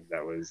backyard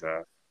that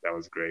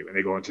was great when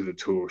they go into the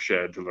tool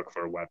shed to look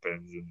for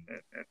weapons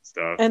and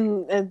stuff.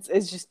 And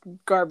it's just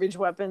garbage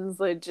weapons.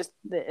 Like, just,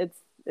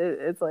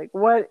 it's like,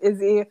 what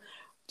is he?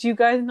 Do you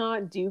guys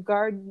not do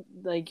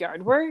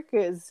yard work?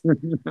 Is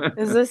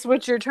this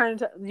what you're trying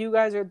to tell? You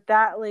guys are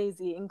that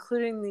lazy,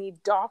 including the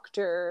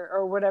doctor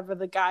or whatever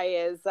the guy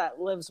is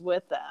that lives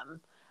with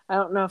them. I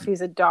don't know if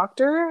he's a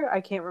doctor.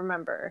 I can't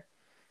remember.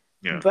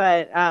 Yeah.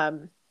 But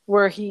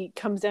where he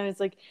comes down, it's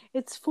like,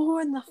 it's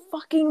 4 in the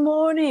fucking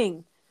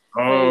morning.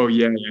 Oh Like,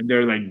 yeah, and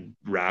they're like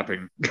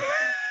rapping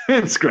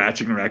and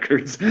scratching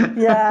records.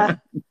 yeah,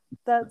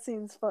 that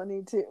seems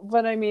funny too.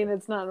 But I mean,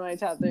 it's not my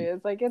top three.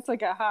 It's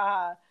like a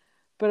haha.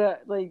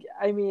 But like,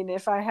 I mean,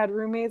 if I had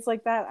roommates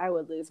like that, I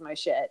would lose my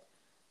shit.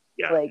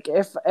 Yeah. Like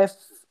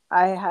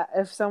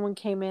if someone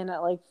came in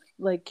at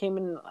came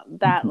in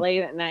that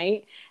late at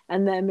night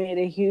and then made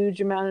a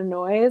huge amount of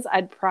noise,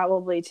 I'd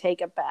probably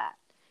take a bat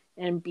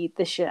and beat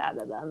the shit out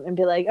of them and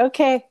be like,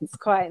 okay, it's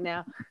quiet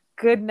now.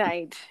 Good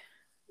night.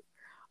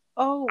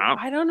 Oh, Wow.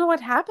 I don't know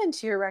what happened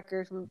to your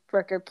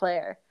record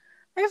player.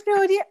 I have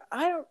no idea.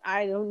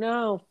 I don't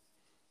know.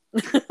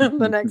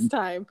 The next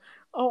time.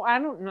 Oh, I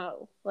don't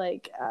know.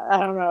 Like, I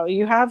don't know.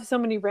 You have so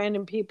many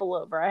random people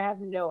over. I have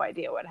no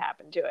idea what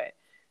happened to it.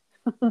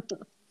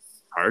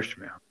 Harsh,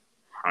 man.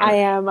 I Harsh.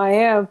 am, I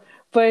am.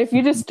 But if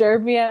you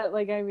disturb me I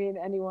mean,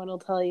 anyone will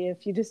tell you,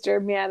 if you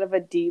disturb me out of a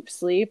deep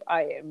sleep,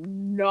 I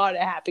am not a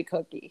happy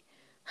cookie.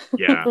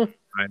 Yeah.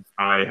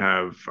 I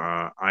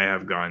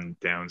have gone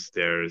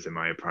downstairs in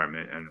my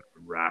apartment and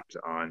rapped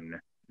on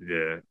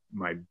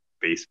my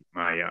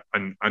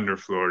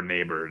underfloor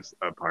neighbor's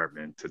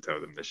apartment to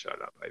tell them to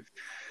shut up.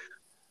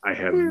 I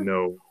have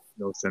no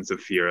sense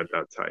of fear at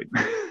that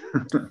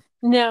time.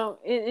 No,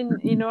 and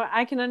you know,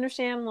 I can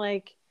understand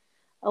like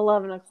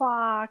 11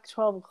 o'clock,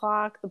 12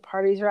 o'clock, the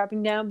party's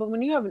wrapping down. But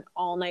when you have an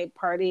all night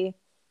party,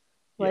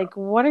 Yeah. like,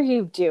 what are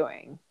you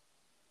doing?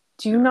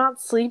 Do you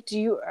not sleep?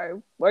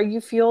 Are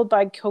you fueled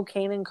by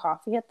cocaine and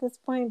coffee at this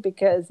point?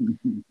 Because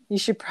you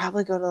should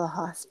probably go to the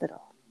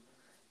hospital.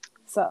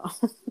 So,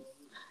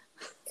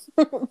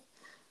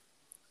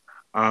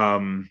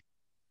 Um,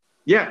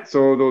 yeah,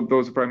 so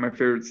those are probably my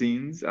favorite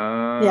scenes.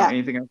 yeah.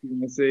 Anything else you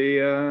want to say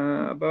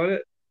about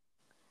it?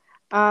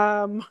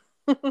 Um,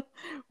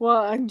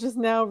 well, I'm just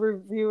now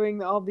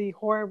reviewing all the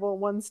horrible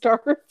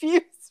 1-star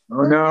reviews Oh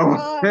for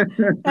no.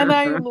 and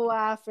I am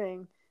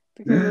laughing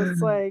because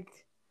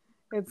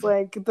it's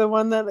like the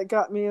one that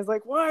got me is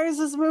like, why is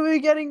this movie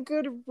getting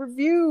good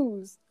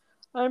reviews?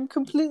 I'm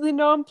completely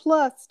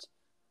nonplussed.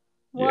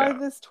 Why Yeah,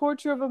 this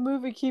torture of a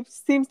movie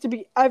seems to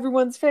be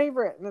everyone's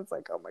favorite, and it's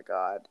like, oh my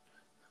god.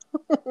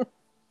 Okay.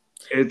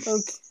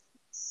 it's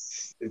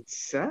it's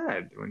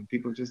sad when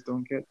people just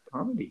don't get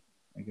comedy,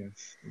 I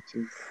guess. It's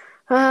just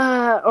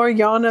Or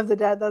Yawn of the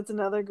Dead. That's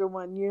another good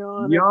one.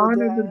 Yawn of the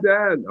Yawn of the Dead.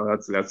 Dead. Oh,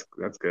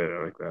 that's good.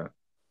 I like that.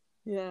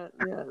 Yeah,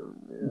 yeah,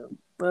 yeah.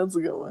 That's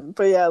a good one.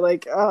 But yeah,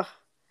 like,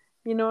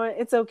 you know what?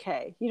 It's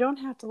okay. You don't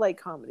have to like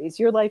comedies.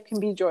 Your life can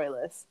be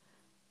joyless.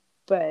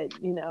 But,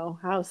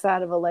 how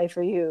sad of a life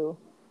are you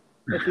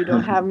if you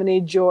don't have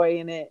any joy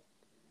in it?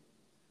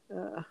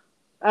 Uh,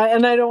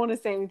 and I don't want to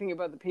say anything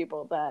about the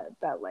people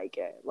that like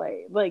it,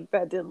 like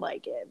that didn't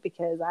like it,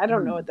 because I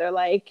don't know what they're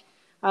like.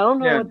 I don't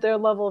know Yeah, what their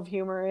level of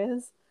humor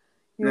is.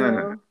 You no.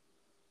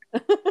 know.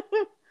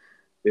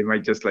 They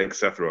might just like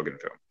Seth Rogen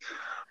film.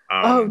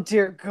 Oh Um,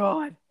 dear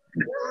God.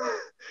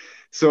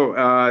 so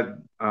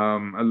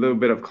a little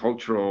bit of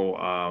cultural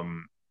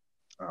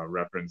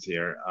reference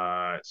here.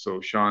 So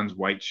Sean's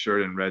white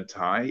shirt and red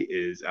tie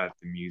is at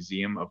the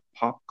Museum of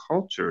Pop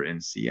Culture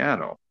in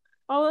Seattle.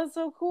 Oh, that's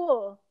so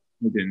cool.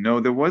 I didn't know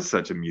there was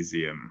such a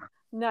museum.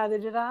 Neither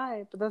did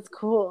I, but that's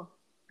cool.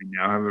 We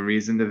now have a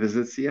reason to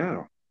visit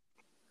Seattle.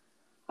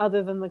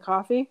 Other than the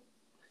coffee,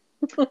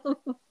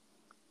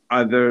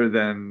 Other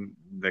than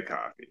the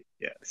coffee,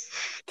 yes.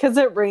 because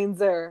it rains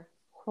there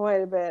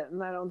quite a bit,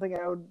 and I don't think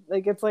I would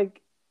like. It's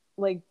like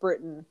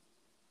Britain.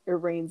 It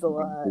rains a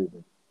lot.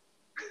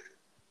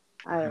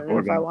 I don't know Or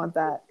if I want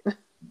that.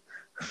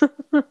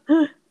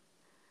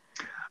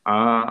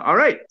 all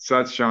right, so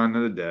that's Shaun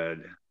of the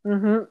Dead.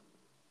 Mm-hmm.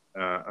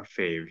 A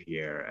fave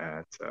here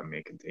at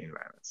May Contain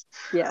Violence.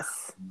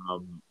 Yes.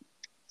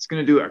 It's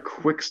going to do a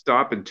quick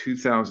stop in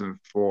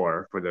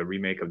 2004 for the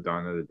remake of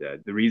Dawn of the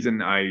Dead. The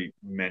reason I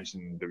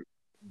mentioned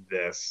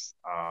this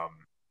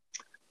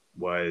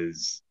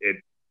was it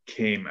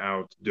came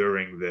out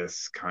during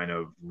this kind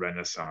of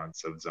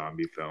renaissance of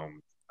zombie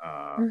film,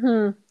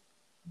 Mm-hmm.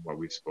 what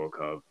we spoke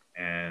of,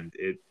 and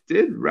it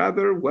did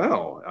rather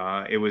well.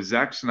 It was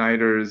Zack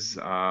Snyder's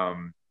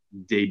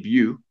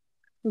debut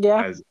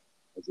Yeah. as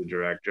a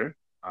director.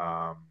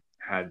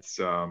 Had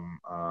some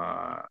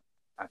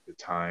at the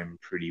time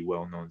pretty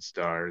well known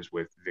stars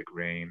with Vic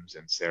Rames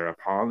and Sarah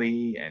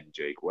Polley and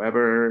Jake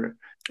Weber,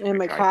 And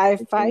Mackay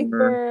Mackay Pfeiffer.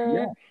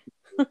 Pfeiffer.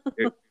 Yeah,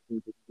 it,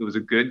 it was a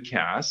good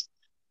cast.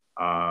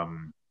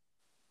 Um,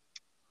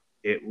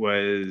 it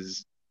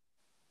was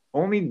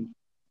only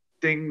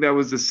thing that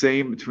was the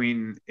same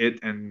between it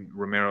and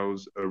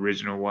Romero's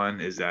original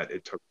one is that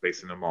it took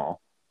place in a mall.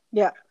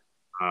 Yeah.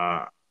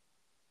 Uh,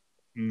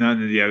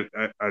 None of the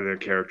other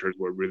characters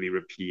were really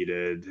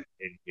repeated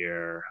in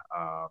here.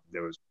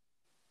 There was,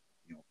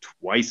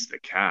 twice the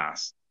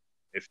cast,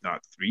 if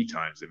not three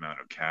times the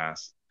amount of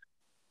cast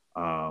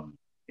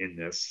in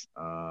this,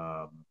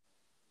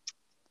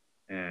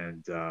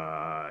 and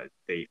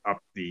they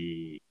upped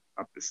the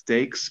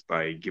stakes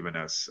by giving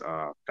us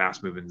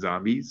fast moving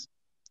zombies,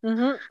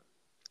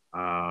 Mm-hmm.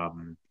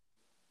 um,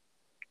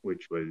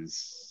 which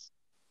was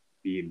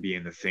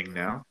being the thing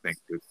now, thanks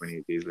to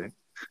 28 Days Later.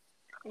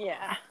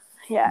 Yeah.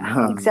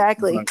 Yeah.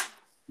 Exactly.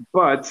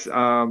 But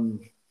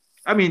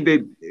I mean, they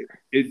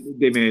made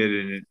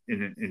it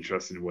in an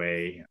interesting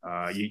way.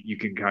 You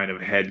can kind of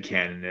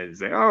headcanon it and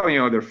say,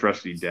 oh, they're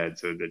freshly dead,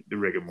 so the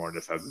rigor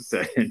mortis hasn't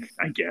set in,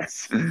 I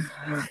guess.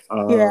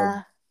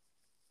 Yeah.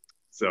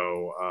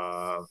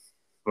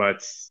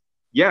 But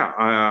yeah,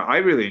 I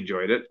really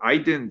enjoyed it. I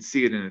didn't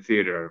see it in the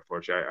theater,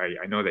 unfortunately.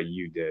 I know that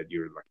you did.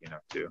 You were lucky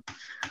enough to.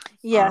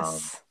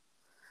 Yes.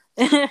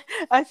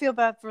 I feel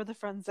bad for the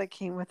friends that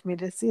came with me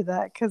to see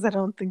that, because I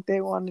don't think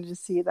they wanted to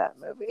see that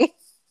movie.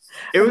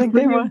 It was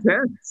pretty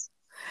intense.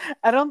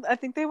 I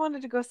think they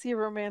wanted to go see a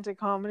romantic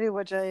comedy,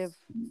 which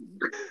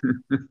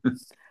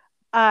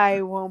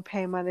I won't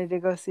pay money to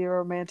go see a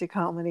romantic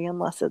comedy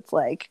unless it's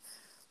like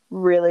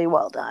really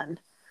well done.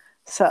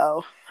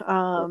 So,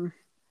 and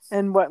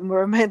what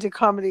romantic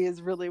comedy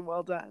is really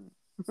well done?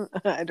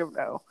 I don't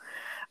know.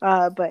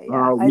 But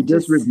yeah, we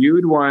just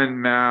reviewed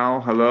one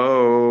now.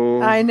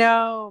 Hello. I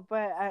know,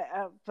 but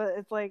but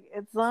it's like,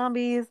 it's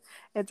zombies,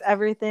 it's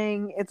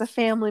everything, it's a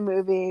family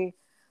movie.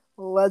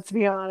 Let's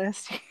be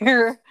honest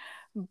here.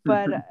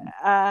 But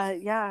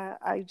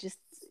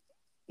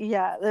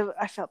yeah,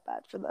 I felt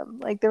bad for them.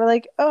 Like, they were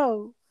like,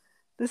 "Oh,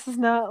 this is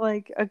not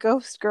like a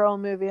ghost girl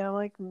movie." I'm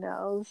like,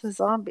 "No, this is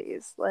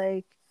zombies."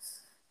 Like,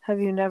 have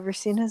you never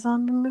seen a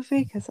zombie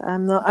movie? Because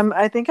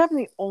I think I'm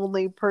the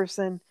only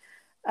person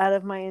out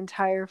of my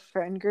entire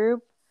friend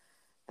group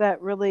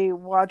that really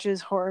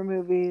watches horror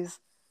movies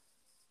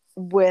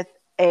with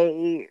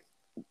a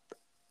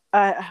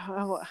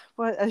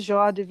what a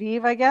joie de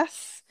vivre, I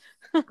guess.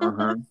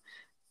 Uh-huh.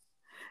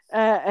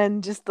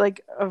 And just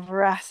like a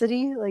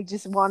voracity, like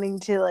just wanting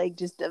to like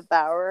just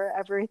devour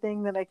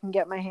everything that I can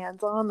get my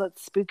hands on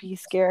that's spooky,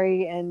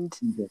 scary, and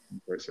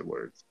Interesting choice of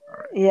words.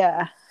 All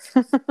yeah.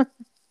 right.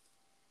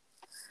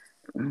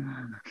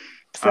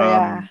 So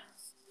yeah,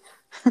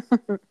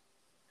 Um,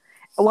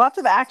 lots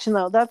of action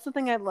though. That's the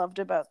thing I loved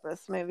about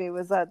this movie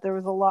was that there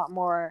was a lot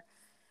more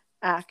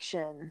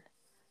action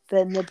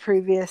than the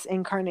previous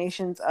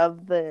incarnations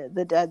of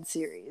the Dead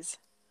series.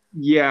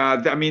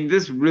 yeah, I mean,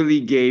 this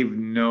really gave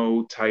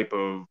no type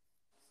of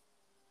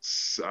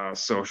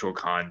social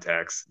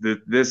context.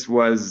 This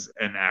was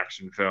an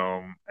action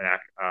film,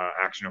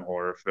 action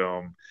horror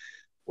film,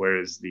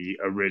 whereas the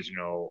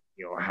original,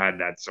 had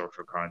that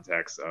social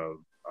context of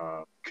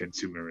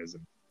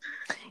consumerism.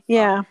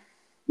 Yeah.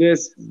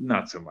 This,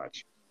 not so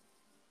much.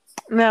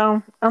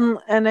 No.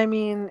 And I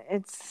mean,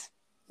 it's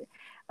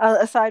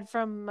aside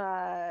from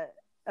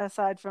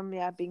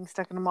yeah being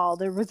stuck in a mall,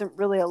 there wasn't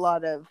really a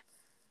lot of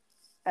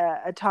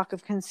a talk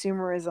of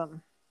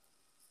consumerism,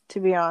 to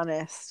be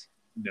honest.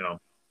 No,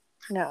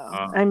 No,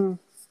 uh, I'm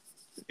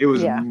it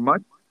was yeah.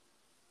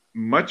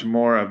 much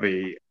more of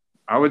a.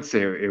 I would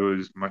say it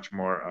was much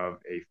more of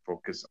a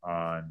focus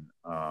on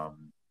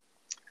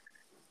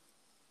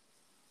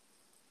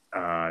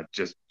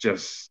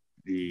just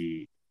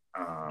the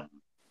um,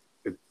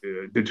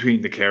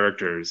 between the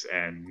characters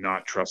and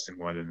not trusting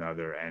one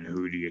another and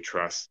who do you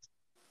trust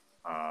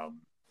um,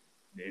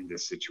 in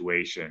this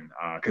situation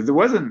because it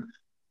wasn't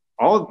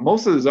all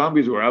most of the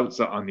zombies were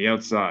outside on the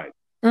outside.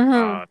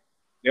 Mm-hmm. uh,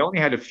 they only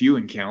had a few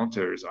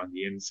encounters on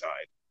the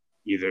inside,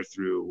 either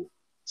through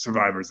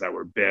survivors that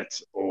were bit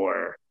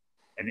or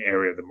an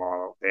area of the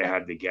mall they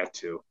had to get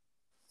to.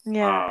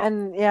 Yeah, uh,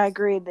 and yeah,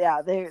 agreed.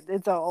 Yeah,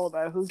 it's all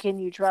about who can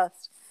you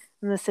trust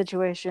in this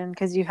situation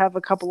because you have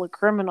a couple of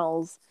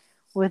criminals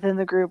within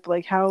the group.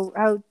 Like how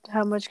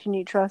much can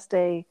you trust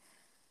a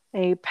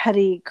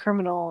petty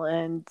criminal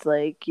and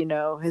like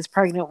his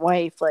pregnant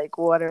wife? Like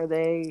what are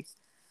they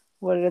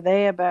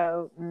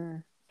about?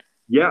 And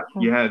yeah,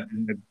 you had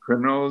the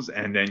criminals,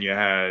 and then you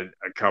had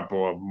a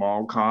couple of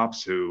mall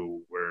cops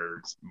who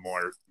were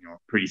more,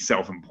 pretty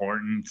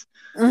self-important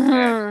and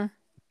mm-hmm.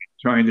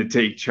 trying to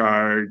take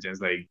charge. And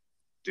it's like,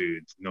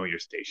 dude, know your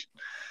station.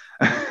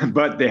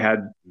 But they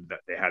had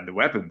the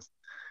weapons,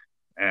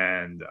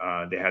 and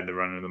they had the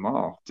run of the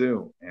mall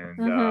too, and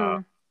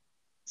Mm-hmm.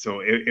 so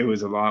it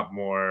was a lot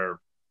more.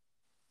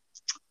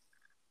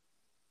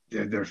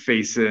 They're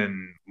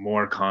facing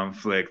more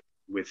conflict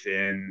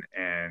within,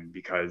 and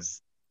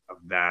because of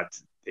that,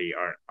 they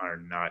are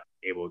not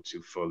able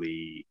to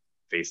fully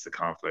face the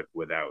conflict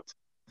without.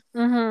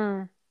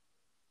 Mm-hmm.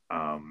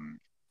 Um,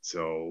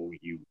 so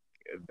you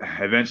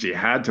eventually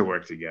had to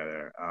work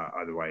together,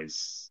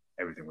 otherwise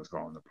everything was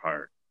falling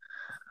apart.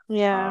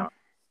 Yeah. Uh,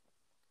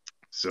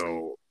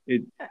 so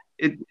it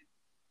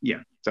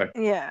yeah. Sorry.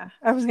 Yeah,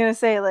 I was gonna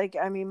say, like,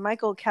 I mean,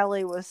 Michael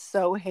Kelly was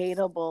so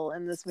hateable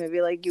in this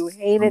movie. Like, you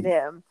hated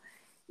him.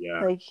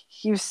 Yeah. Like,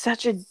 he was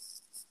such a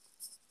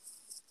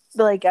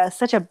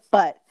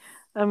butt.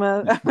 I'm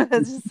gonna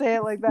just say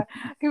it like that.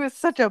 He was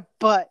such a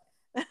butt.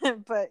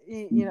 But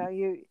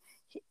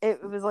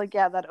it was like,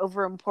 yeah, that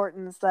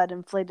overimportance, that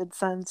inflated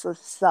sense of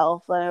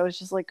self. That I was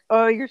just like,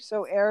 oh, you're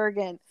so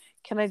arrogant.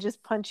 Can I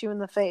just punch you in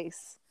the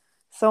face?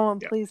 Someone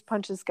Yeah. please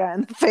punch this guy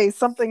in the face.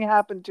 Something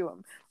happened to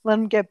him. Let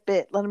him get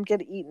bit. Let him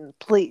get eaten,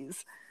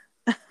 please.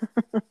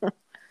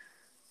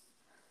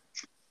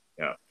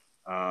 Yeah.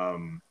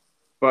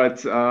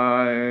 But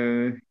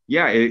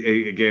yeah,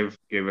 it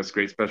gave us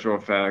great special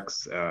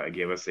effects. It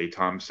gave us a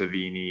Tom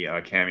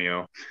Savini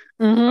cameo,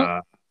 Mm-hmm.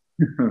 uh,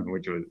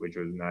 which was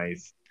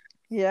nice.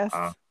 Uh, Yes.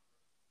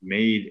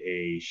 made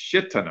a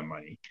shit ton of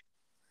money.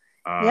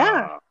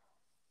 Yeah.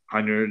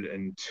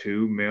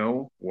 102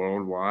 mil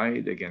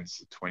worldwide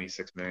against a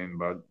 26 million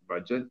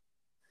budget.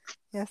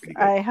 Yes. Pretty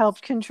good. I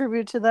helped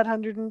contribute to that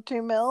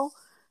 102 mil.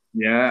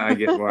 Yeah, I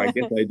guess I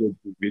did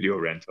video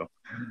rental.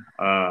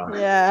 Uh,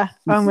 Yeah.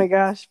 Oh my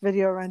gosh.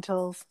 Video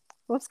rentals.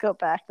 Let's go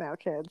back now,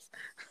 kids.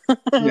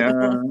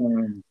 yeah.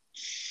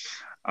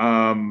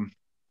 Um,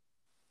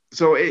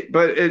 so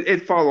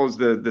it follows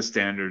the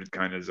standard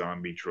kind of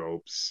zombie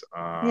tropes.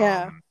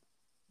 Yeah.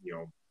 You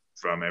know,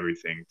 from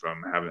everything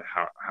from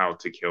how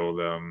to kill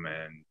them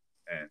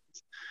and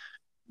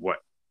what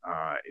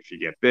if you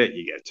get bit,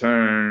 you get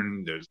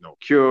turned. There's no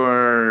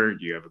cure.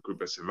 You have a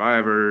group of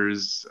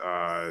survivors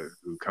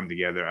who come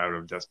together out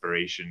of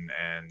desperation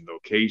and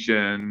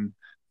location.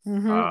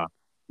 Mm-hmm. Uh,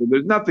 so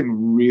there's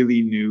nothing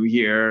really new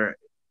here.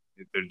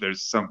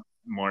 There's some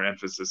more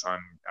emphasis on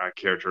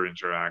character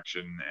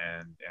interaction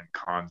and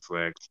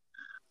conflict.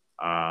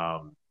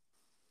 Um,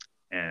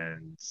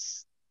 and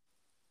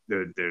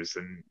there's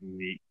a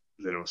neat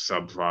little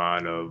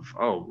subplot of,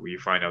 oh, we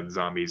find out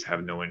zombies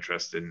have no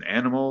interest in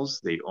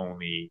animals, they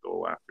only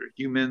go after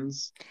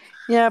humans.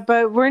 Yeah,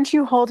 but weren't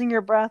you holding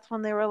your breath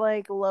when they were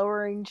like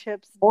lowering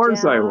Chips Of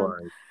course I down?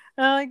 was.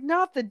 And I'm like,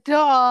 not the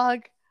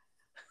dog.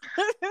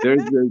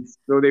 There's this,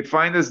 so they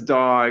find this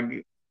dog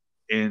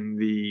in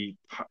the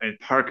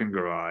parking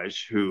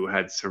garage who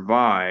had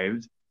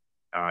survived,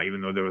 even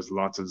though there was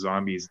lots of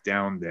zombies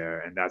down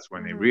there, and that's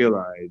when they Hmm.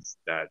 realized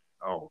that,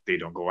 oh, they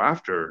don't go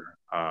after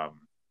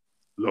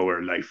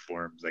lower life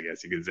forms, I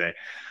guess you could say.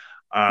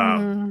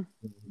 Um,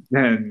 Hmm.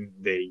 then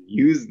they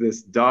use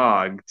this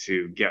dog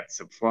to get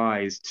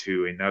supplies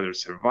to another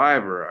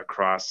survivor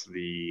across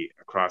the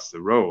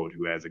road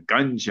who has a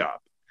gun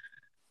shop,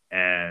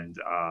 and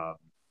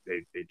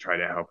they try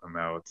to help him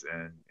out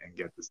and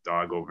get this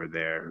dog over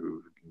there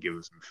who can give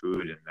him some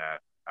food and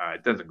that.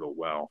 It doesn't go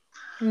well,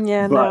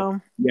 Yeah, but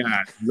no.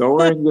 yeah,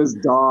 lowering this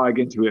dog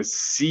into a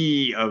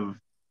sea of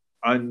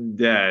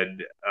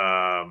undead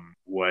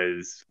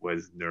was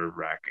nerve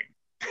wracking.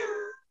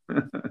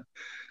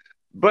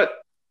 But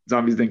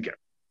zombies didn't care.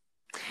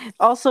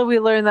 Also, we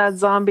learned that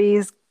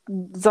zombieism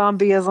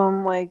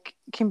like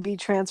can be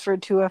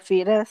transferred to a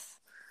fetus,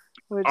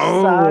 which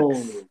Oh,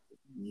 sucks.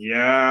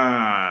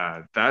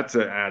 yeah, that's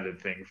an added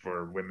thing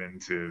for women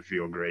to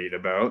feel great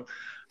about.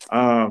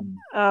 Um,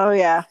 Oh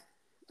yeah.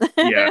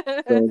 yeah.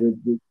 So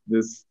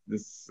this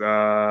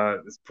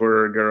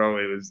poor girl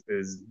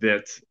is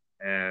bit,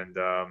 and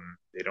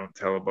they don't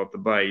tell about the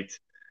bite,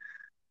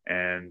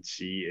 and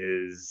she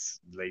is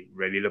like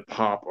ready to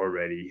pop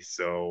already.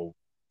 So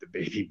the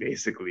baby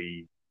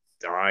basically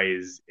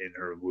dies in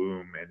her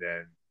womb, and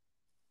then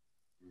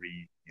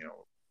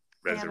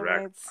resurrects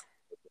Animates.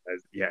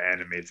 as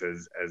animates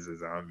as a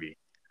zombie.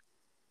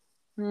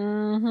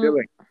 Hmm.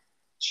 Chilling,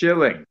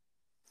 chilling.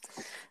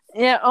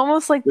 Yeah,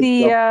 almost like Good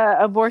the stuff.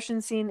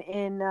 abortion scene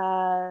in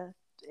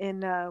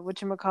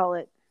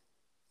whatchamacallit.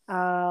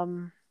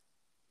 Um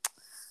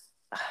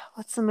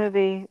what's the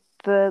movie?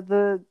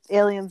 The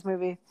aliens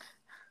movie.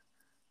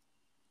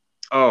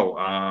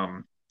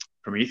 Oh,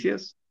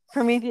 Prometheus.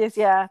 Prometheus,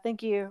 yeah,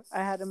 thank you. I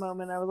had a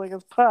moment. I was like,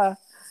 it's puh.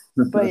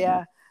 But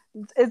yeah,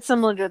 it's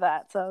similar to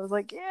that. So I was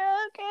like, yeah,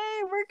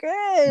 okay, we're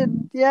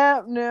good.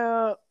 Yeah,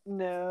 no,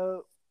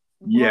 no.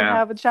 Won't Yeah.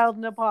 have a child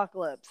in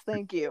apocalypse.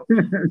 Thank you.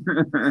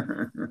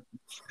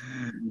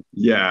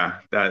 Yeah,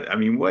 that I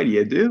mean, what do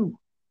you do?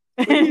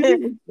 What do you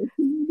do? What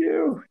can you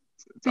do?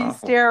 It's Be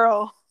awful.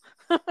 sterile.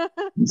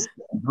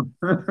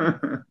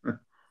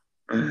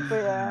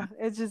 But yeah,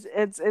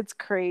 it's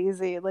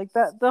crazy. Like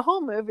that the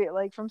whole movie,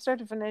 like from start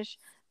to finish,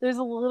 there's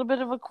a little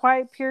bit of a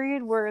quiet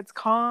period where it's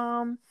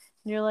calm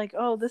and you're like,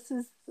 "Oh, this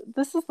is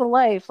the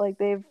life." Like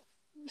they've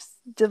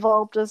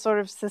developed a sort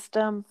of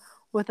system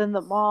within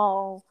the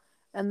mall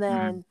and Mhm.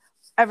 then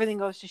everything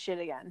goes to shit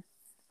again.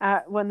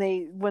 When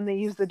they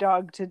use the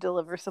dog to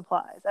deliver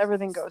supplies,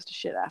 everything goes to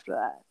shit after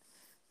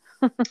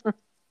that.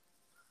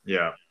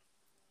 Yeah.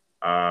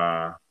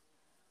 Uh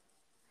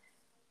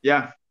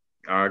yeah.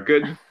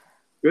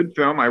 Good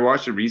film. I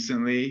watched it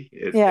recently.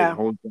 It Yeah.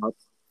 holds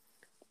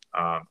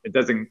up. It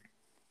doesn't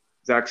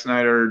Zack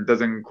Snyder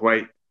doesn't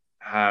quite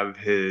have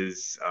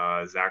his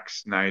Zack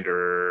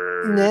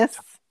Snyder Ness.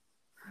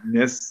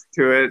 ness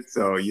to it,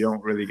 so you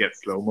don't really get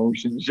slow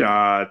motion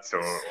shots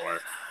or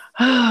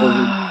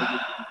over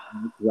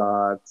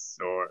shots,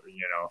 or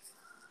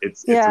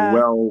it's a Yeah.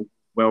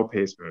 well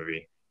paced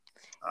movie.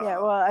 Yeah,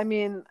 Uh, well, I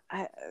mean,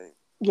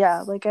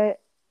 yeah, like I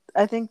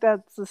think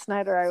that's the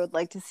Snyder I would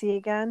like to see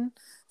again,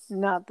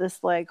 not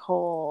this like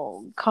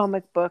whole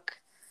comic book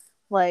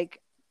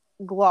like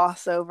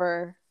gloss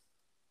over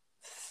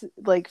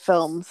like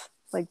films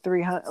like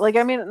 300. Like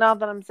I mean, not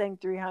that I'm saying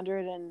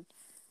 300 and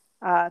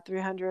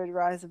 300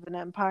 Rise of an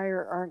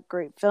Empire aren't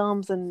great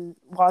films, and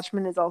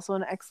Watchmen is also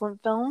an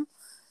excellent film,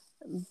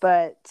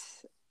 but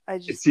I it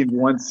just seemed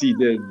once he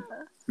did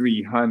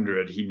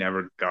 300, he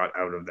never got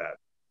out of that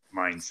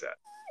mindset.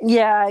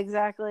 yeah,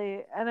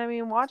 exactly. And I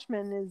mean,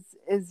 Watchmen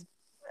is,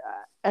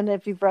 and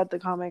if you've read the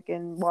comic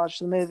and watched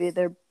the movie,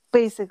 they're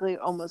basically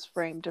almost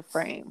frame to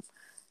frame,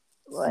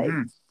 like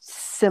Hmm.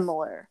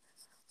 similar,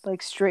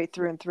 like straight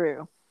through and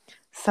through.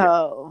 Yeah.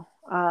 So,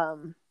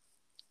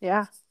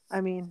 yeah. I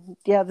mean,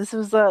 yeah, this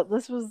was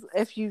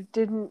if you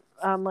didn't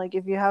like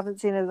if you haven't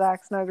seen a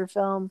Zack Snyder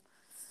film,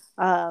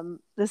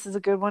 this is a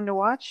good one to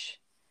watch.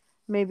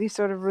 Maybe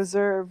sort of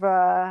reserve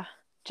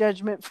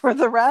judgment for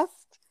the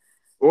rest,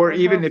 Or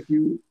and even hope.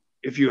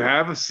 if you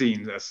have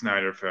seen a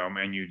Snyder film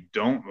and you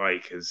don't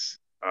like his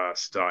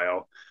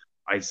style,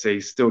 I'd say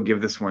still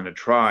give this one a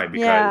try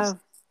because Yeah,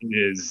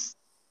 it is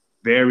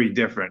very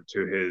different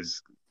to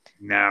his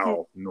he,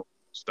 now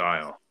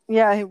style.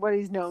 yeah, what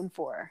he's known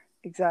for.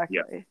 Yeah,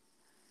 Exactly.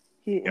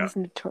 yeah, He's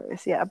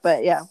notorious. Yeah,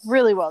 but yeah,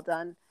 really well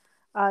done.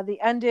 The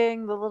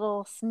ending, the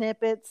little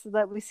snippets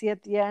that we see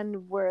at the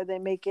end where they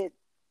make it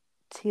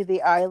to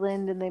the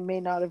island and they may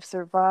not have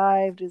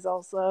survived is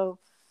also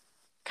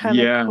kind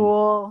of yeah.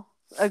 cool.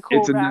 A It's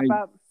cool a wrap nice,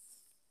 up.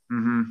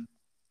 mhm.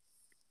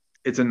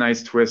 It's a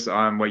nice twist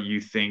on what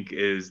you think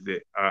is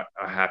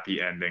a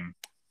happy ending.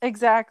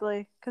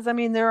 Exactly. Because, I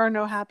mean, there are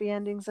no happy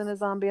endings in a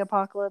zombie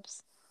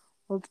apocalypse.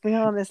 Let's be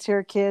honest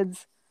here,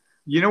 kids.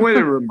 You know what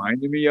it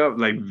reminded me of?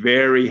 Like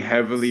very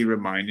heavily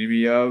reminded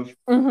me of.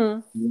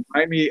 Mm-hmm.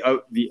 Remind me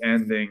of the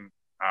ending.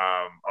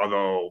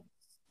 Although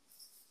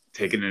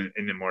taken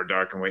in a more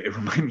darker way, it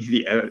reminded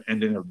me of the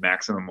ending of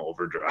Maximum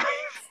Overdrive.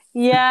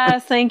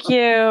 Yes, thank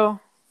you.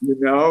 You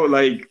know,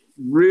 like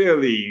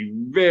really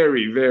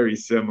very, very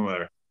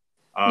similar.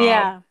 Um,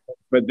 Yeah.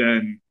 but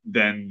then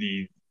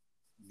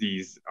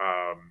these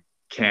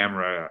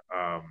camera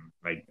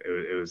like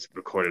it was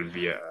recorded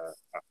via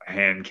a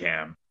hand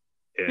cam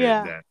and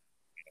Yeah. then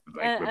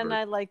like And reverse.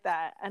 I like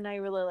that. And I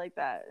really like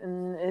that.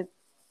 And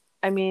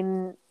I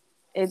mean,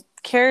 it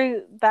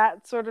carries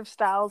that sort of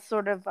style,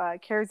 sort of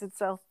carries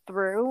itself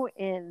through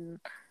in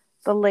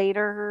the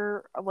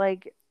later,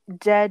 like,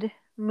 Dead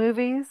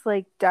movies.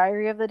 Like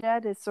Diary of the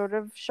Dead is sort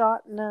of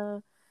shot in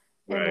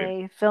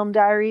Right. a film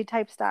diary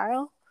type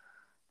style.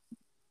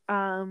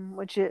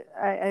 Which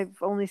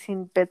I've only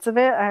seen bits of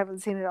it. I haven't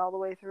seen it all the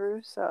way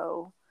through,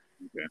 so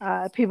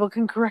Okay. people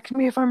can correct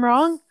me if I'm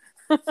wrong.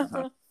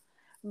 Uh-huh.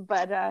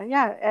 But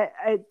yeah,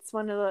 it's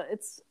one of the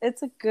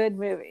it's a good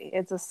movie.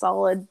 It's a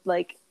solid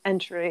like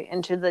entry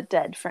into the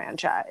Dead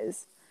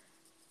franchise.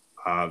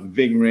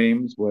 Ving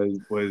Rhames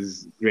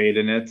was great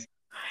in it.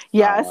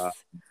 Yes, Uh,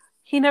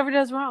 he never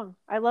does wrong.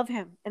 I love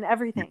him and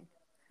everything.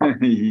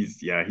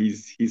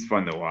 he's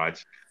fun to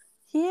watch.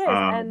 He is,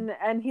 Um,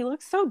 and he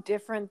looks so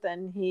different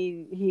than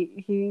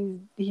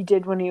he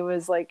did when he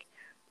was like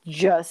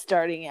just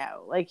starting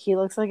out. Like he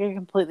looks like a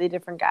completely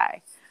different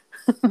guy.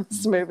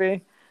 This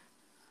movie.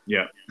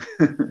 yeah.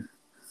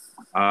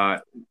 uh,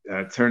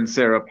 Turned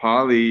Sarah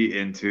Polley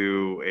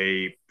into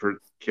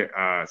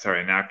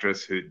an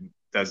actress who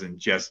doesn't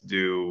just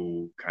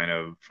do kind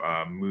of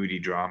moody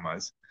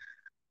dramas,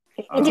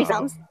 Indie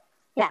films. um,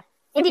 Yeah.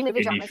 Indie movie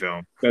indie dramas.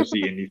 film,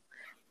 especially indie.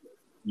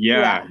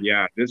 Yeah,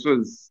 Yeah. yeah.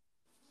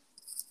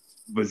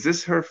 Was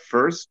this her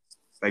first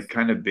like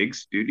kind of big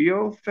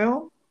studio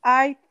film?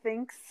 I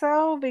think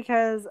so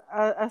because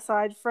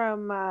aside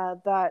from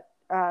that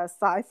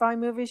sci-fi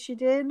movie she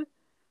did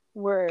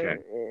where Okay,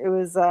 it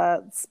was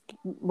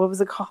what was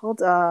it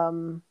called?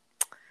 I'm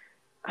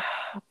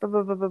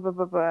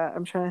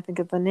trying to think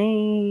of the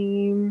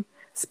name.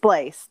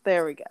 Splice.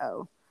 There we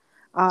go.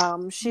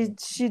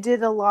 She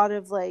did a lot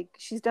of like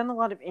she's done a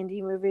lot of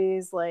indie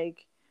movies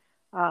like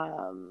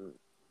um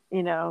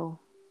you know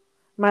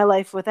My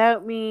Life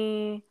Without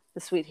Me, The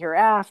Sweet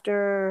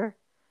Hereafter,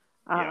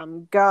 yeah,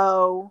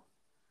 Go,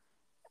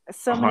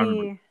 so 100.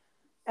 many.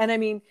 And I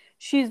mean,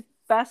 she's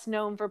best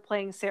known for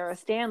playing Sarah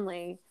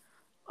Stanley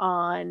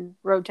on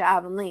Road to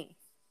Avonlea,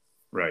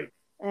 Right.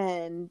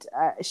 and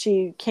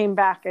she came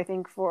back, I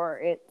think, for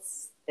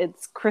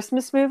its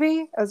Christmas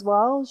movie as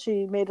well.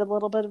 She made a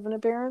little bit of an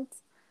appearance,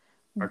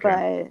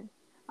 Okay.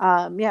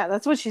 but yeah,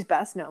 that's what she's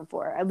best known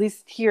for, at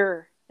least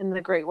here in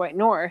the Great White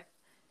North.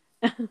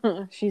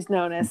 She's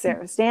known as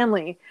Sarah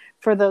Stanley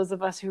for those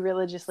of us who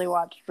religiously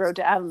watched Road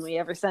to Avonlea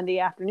every Sunday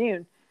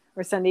afternoon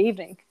or Sunday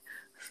evening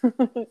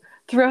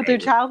throughout their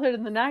Right. childhood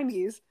in the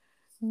 90s.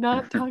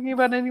 Not talking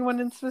about anyone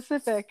in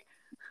specific,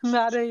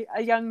 not a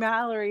young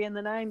Mallory in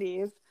the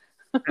 90s.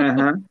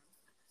 Uh-huh.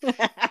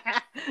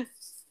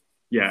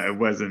 Yeah, it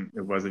wasn't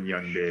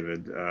young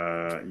David.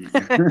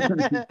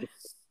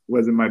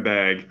 Wasn't my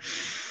bag.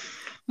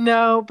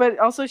 No, but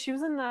also she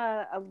was in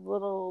a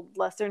little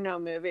lesser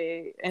known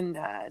movie in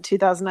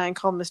 2009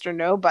 called Mr.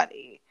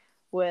 Nobody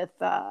with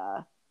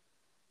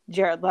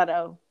Jared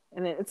Leto,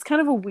 and it's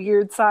kind of a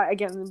weird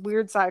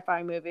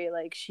sci-fi movie.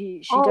 Like she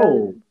does,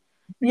 Oh,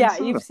 I think I yeah,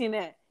 saw you've that. seen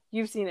it,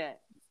 you've seen it.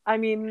 I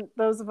mean,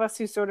 those of us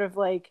who sort of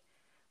like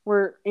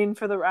were in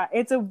for the ride.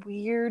 It's a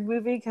weird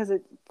movie because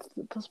it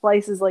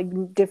splices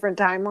like different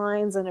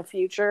timelines and a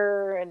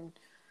future and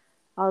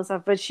all this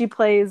stuff. But she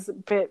plays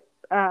bit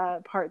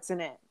parts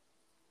in it.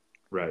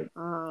 Right.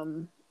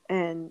 Um,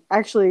 and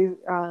actually,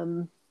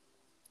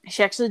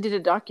 she actually did a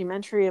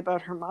documentary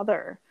about her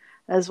mother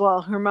as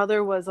well. Her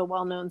mother was a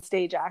well-known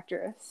stage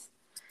actress,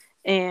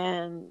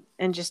 and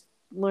just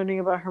learning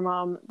about her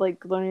mom,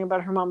 like learning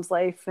about her mom's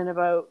life and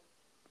about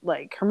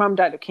like her mom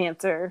died of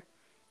cancer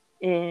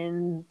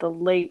in the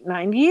late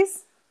 90s,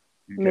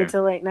 mid Okay.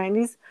 to late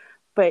 90s.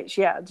 But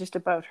yeah, just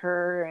about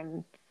her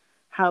and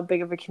how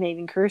big of a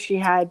Canadian career she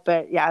had.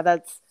 But yeah,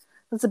 that's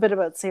a bit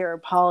about Sarah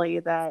Polley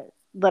that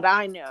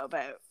I know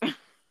about. Yeah.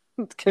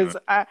 Because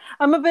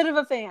I'm a bit of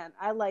a fan.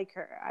 I like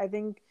her.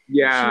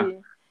 Yeah. She,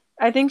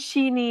 I think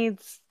she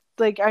needs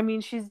like I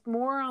mean she's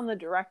more on the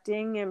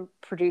directing and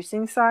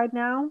producing side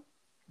now,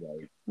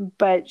 Right.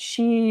 but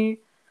she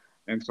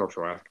And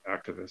social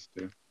activist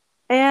too.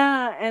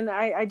 yeah, and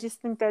I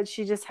just think that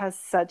she just has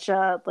such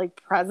a like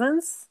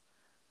presence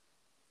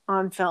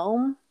on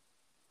film,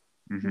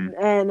 Hmm.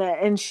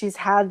 and she's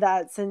had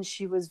that since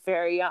she was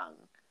very young,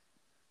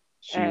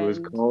 She was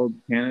and called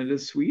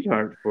Canada's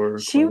sweetheart for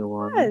she quite a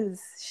while.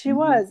 Hmm.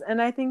 was,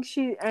 and I think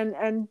she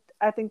and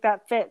I think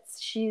that fits.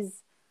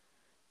 She's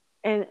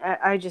and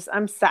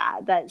I'm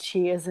sad that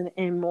she isn't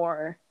in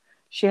more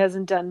she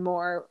hasn't done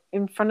more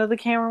in front of the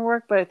camera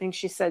work, but I think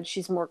she said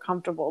she's more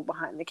comfortable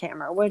behind the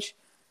camera, which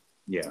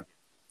Yeah.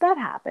 that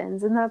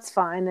happens and that's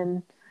fine.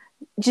 And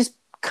just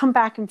come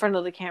back in front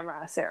of the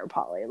camera, Sarah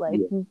Polley.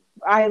 Like, Yeah.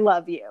 I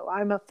love you.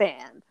 I'm a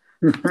fan.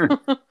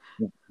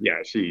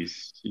 Yeah,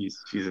 she's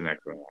an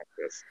excellent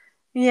actress.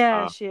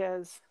 Yeah, Uh, she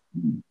is.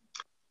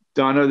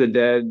 Dawn of the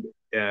Dead,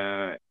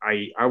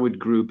 I would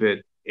group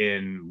it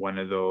in one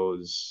of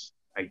those.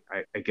 I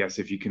guess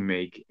if you can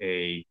make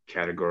a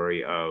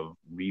category of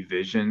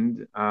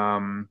revisioned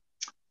Films.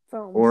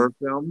 horror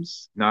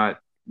films, not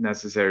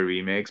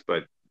necessarily remakes,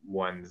 but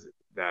ones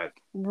that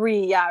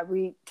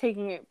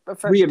Taking a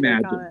fresh take on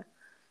reimagine. it.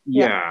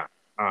 Yeah.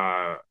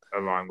 Yeah,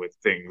 along with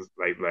things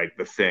like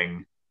The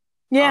Thing.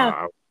 Yeah.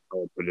 I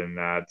would put in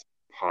that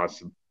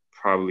possible,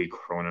 probably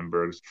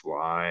Cronenberg's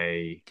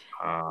Fly.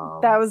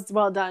 That was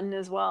well done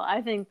as well.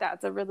 I think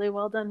that's a really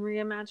well done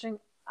reimagining.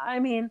 I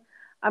mean,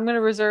 I'm going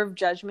to reserve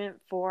judgment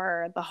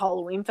for the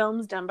Halloween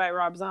films done by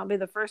Rob Zombie.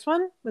 The first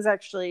one was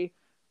actually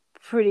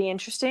pretty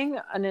interesting,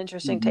 an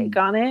interesting take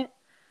on it,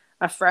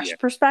 a fresh Yeah,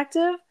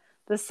 perspective.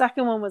 The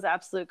second one was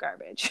absolute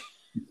garbage.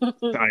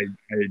 I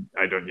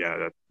don't. Yeah,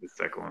 that's the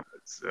second one.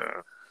 It's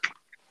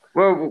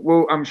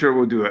well, I'm sure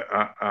we'll do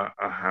a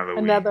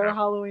Halloween. Another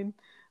Halloween.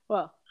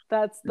 Well,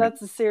 that's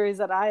a series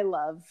that I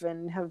love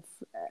and have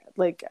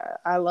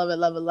I love it,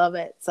 love it, love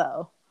it.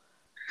 So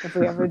if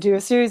we ever do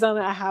a series on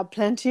it, I have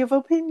plenty of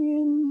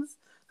opinions.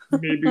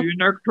 Maybe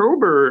in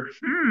October.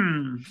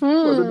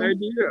 What an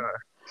idea.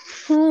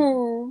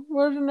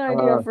 What an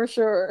idea for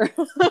sure.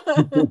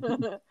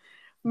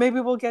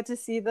 Maybe we'll get to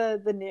see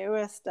the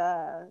newest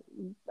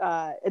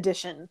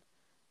edition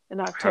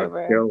in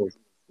October.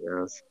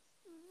 Yes.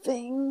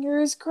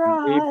 Fingers Maybe.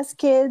 crossed,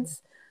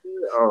 kids.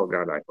 Oh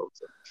God, I hope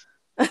so.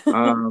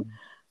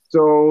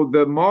 So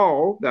the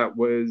mall that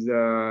was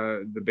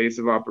the base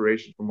of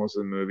operation for most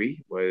of the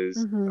movie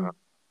was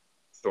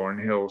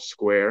Thornhill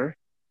Square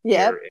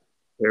Yep. here in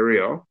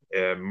Ontario.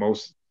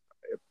 Most,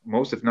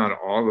 if not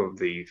all, of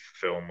the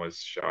film was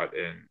shot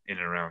in and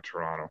around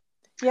Toronto.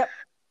 Yep.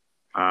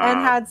 And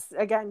had,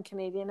 again,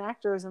 Canadian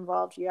actors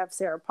involved. You have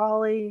Sarah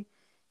Polley,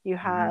 you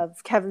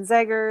have Kevin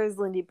Zegers,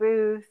 Lindy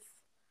Booth.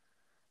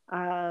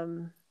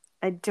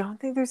 I don't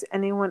think there's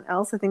anyone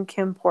else. I think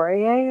Kim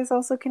Poirier is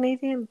also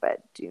Canadian,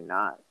 but do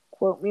not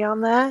quote me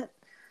on that.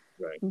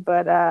 Right.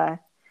 But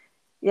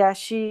yeah,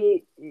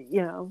 she,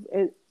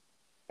 and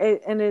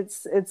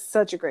it's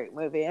such a great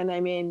movie. And I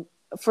mean,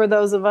 for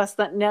those of us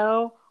that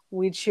know,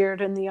 we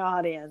cheered in the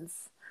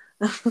audience.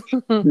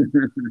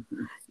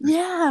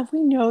 Yeah, we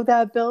know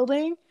that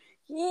building.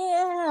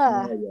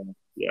 Yeah.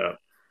 Yeah.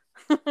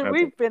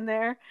 We've been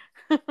there.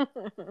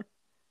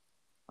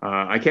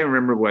 I can't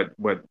remember what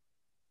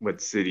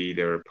city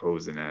they were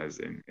posing as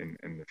in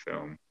the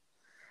film.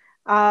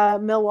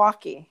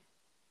 Milwaukee.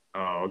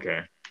 Oh,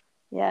 okay.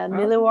 Yeah,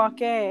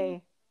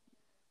 Milwaukee.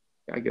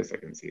 I guess I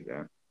can see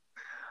that.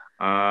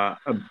 A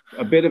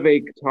bit of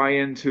a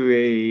tie-in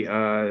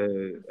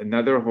to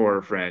another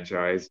horror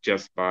franchise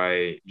just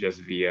via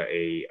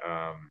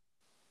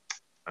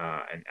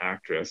an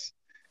actress.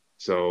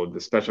 So the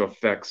special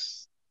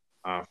effects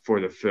for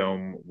the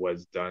film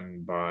was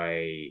done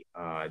by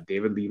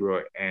David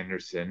Leroy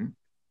Anderson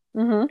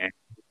and his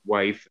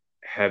wife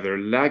Heather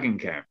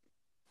Langenkamp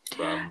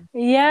from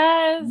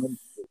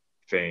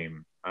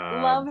fame.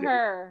 Love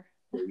her.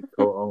 They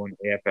co-own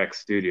AFX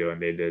Studio,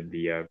 and they did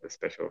the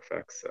special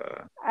effects.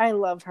 I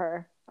love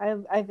her.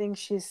 I think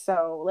she's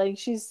so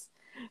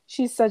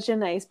she's such a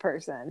nice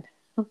person.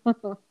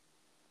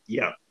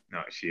 Yeah,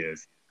 no, she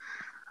is.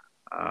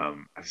 I've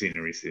seen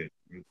her recently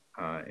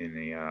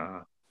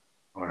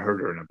I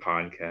heard her in a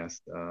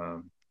podcast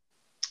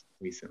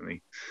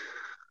recently.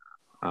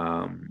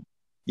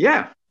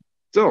 Yeah.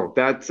 So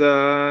that's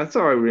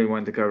all I really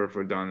wanted to cover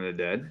for Dawn of the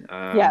Dead.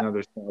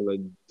 Another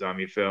solid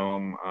zombie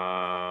film.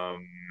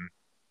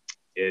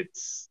 It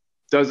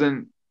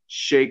doesn't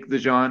shake the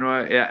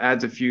genre. It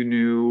adds a few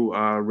new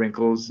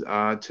wrinkles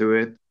to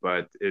it,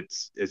 but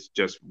it's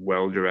just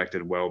well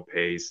directed, well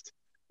paced,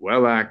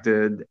 well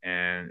acted,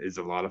 and is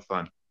a lot of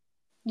fun.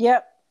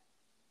 Yep.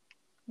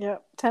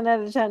 10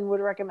 out of 10 would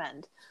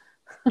recommend.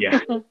 Yeah,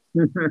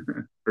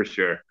 for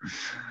sure.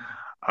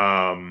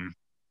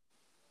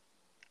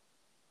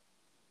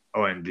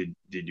 Oh, and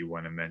did you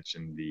want to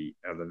mention the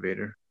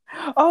elevator?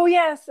 Oh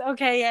yes.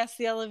 Okay. Yes,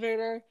 the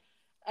elevator.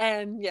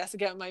 And yes,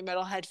 again, my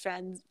metalhead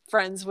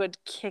friends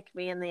would kick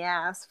me in the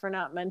ass for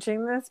not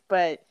mentioning this,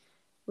 but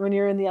when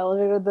you're in the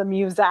elevator, the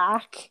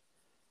music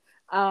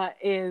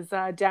is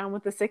 "Down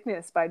with the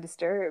Sickness" by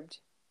Disturbed.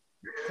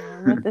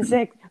 Down with the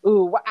sick.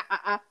 Ooh. Wah,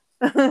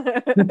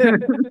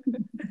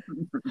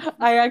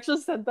 I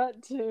actually sent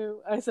that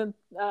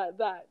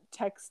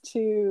text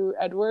to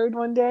Edward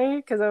one day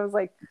because I was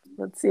like,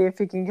 let's see if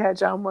he can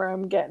catch on where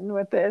I'm getting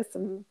with this.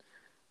 And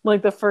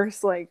like the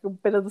first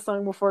bit of the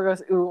song before it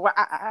goes ooh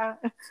wah,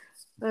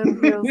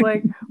 and he was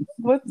like,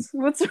 what's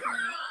wrong?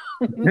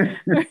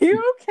 Are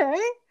you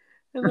okay?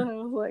 And then I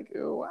was like,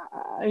 ooh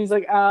wah. And he's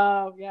like,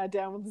 oh yeah,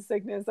 down with the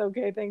sickness.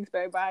 Okay, thanks,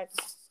 bye.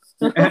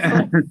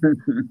 I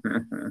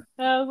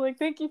was like,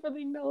 thank you for the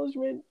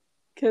acknowledgement.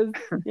 Because,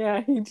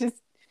 yeah, he just,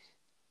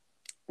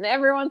 and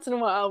every once in a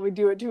while we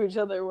do it to each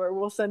other where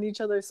we'll send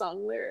each other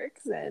song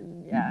lyrics.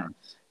 And yeah.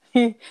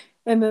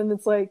 And then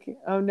it's like,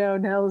 oh no,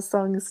 now the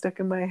song is stuck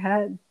in my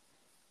head.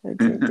 I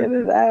can't get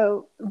it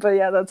out. But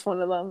yeah, that's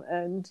one of them.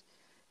 And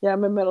yeah,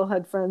 my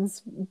metalhead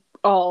friends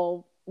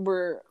all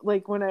were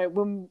like when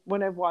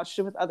I've watched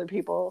it with other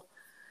people,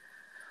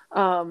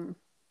 um,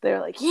 they're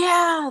like,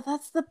 yeah,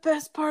 that's the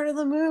best part of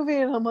the movie.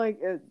 And I'm like,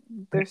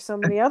 there's so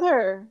many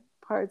other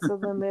parts of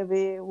the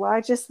movie.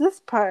 Why just this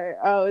part?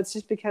 Oh, it's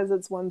just because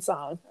it's one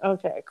song.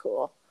 Okay,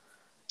 cool.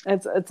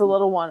 It's a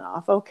little one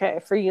off. Okay,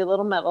 for you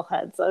little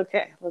metalheads.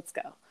 Okay, let's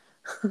go.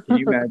 Can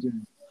you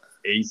imagine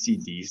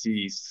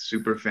AC/DC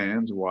super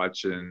fans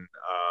watching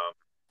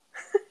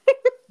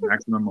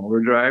Maximum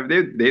Overdrive?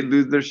 They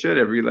lose their shit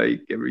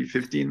every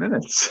 15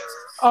 minutes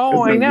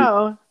Oh, because I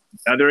know.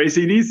 another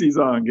AC/DC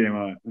song came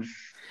on.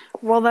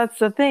 Well, that's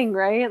the thing,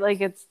 right?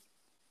 Like it's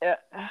uh,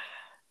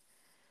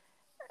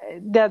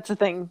 that's the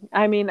thing.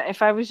 I mean,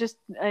 if I was just,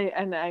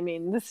 and I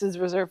mean, this is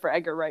reserved for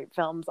Edgar Wright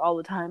films all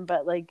the time,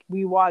 but like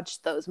we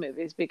watch those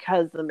movies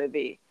because the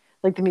movie,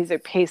 like the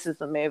music paces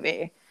the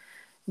movie.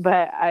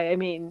 But I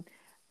mean,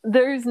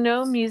 there's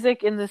no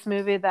music in this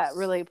movie that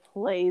really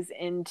plays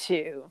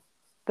into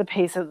the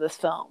pace of this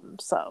film.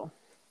 So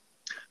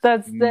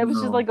that was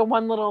just No. like a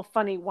one little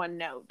funny one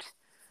note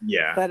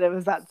Yeah. that it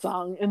was that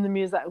song in the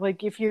music.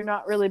 Like if you're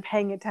not really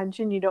paying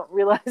attention, you don't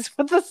realize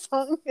what the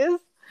song is.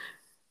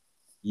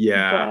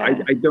 Yeah,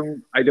 But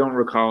I don't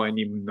recall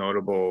any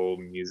notable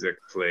music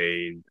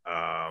played.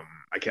 I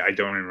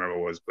don't remember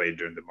what was played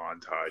during the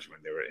montage when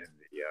they were in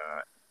the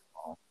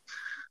mall.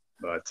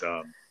 But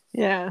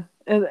yeah,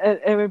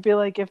 it would be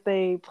like if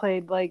they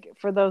played like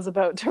For Those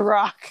About to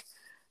Rock.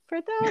 For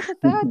those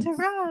about to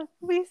rock,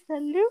 we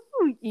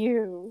salute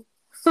you.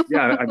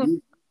 yeah, I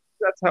believe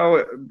that's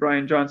how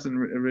Brian Johnson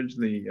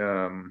originally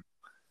uh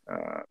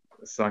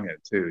sung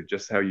it too,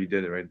 just how you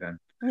did it right then.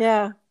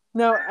 Yeah.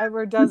 No,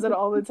 Edward does it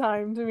all the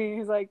time to me.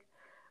 He's like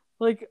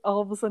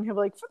all of a sudden he'll be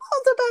like, For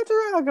those about to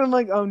rock. And I'm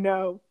like, oh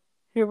no,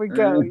 here we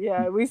go.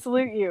 Yeah, we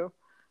salute you.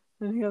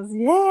 And he goes,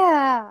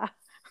 yeah.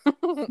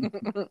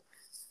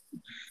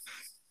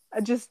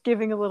 Just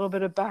giving a little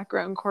bit of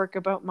background quirk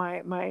about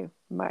my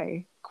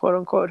quote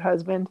unquote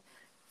husband.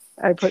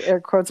 I put air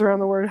quotes around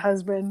the word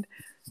husband.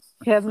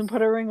 He hasn't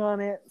put a ring on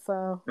it,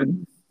 so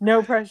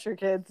no pressure,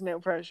 kids. No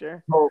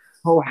pressure.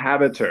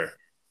 Cohabiter.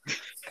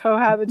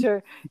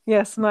 Cohabiter.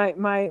 Yes, my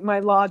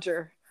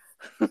lodger.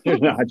 You're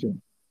not just-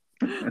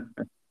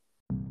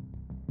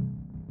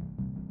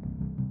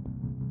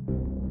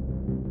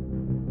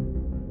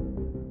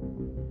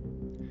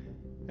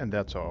 And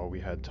that's all we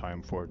had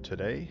time for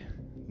today.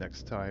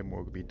 Next time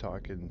we'll be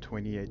talking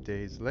 28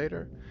 days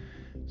later,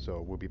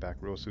 so we'll be back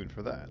real soon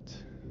for that.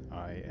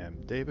 I am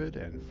David,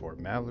 and for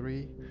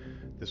Mallory,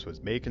 this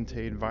was May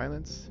Contain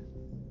Violence.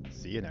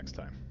 See you next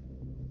time.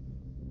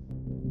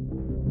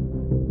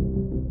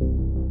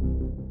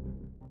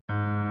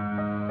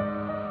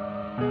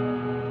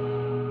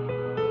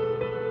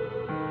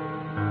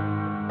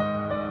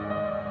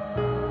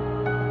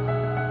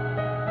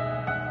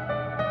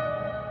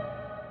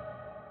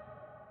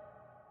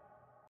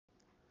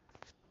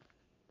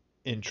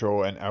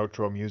 Intro and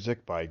outro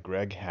music by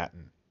Greg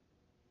Hatton.